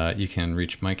 You can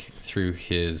reach Mike through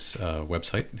his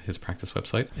website, his practice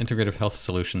website,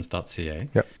 integrativehealthsolutions.ca.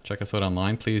 Yep. Check us out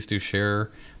online. Please do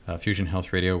share Fusion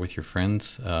Health Radio with your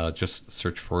friends. Just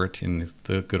search for it in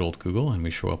the good old Google, and we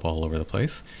show up all over the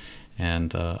place.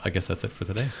 And I guess that's it for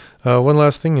today. One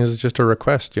last thing is just a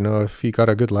request. If you got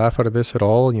a good laugh out of this at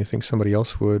all and you think somebody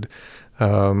else would,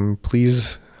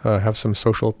 please have some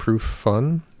social proof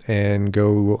fun and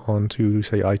go onto,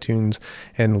 say, iTunes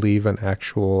and leave an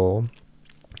actual...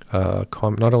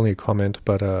 not only a comment,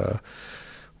 but I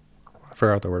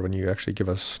forgot the word when you actually give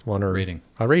us one, or rating,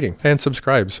 and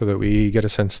subscribe so that we get a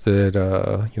sense that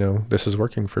this is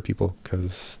working for people,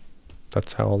 because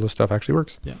that's how all this stuff actually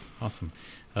works. Yeah, awesome.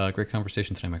 Great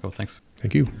conversation today, Michael. Thanks.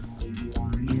 Thank you.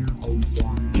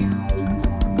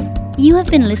 You have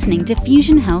been listening to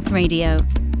Fusion Health Radio.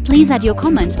 Please add your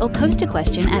comments or post a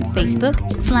question at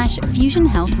Facebook/Fusion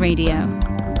Health Radio.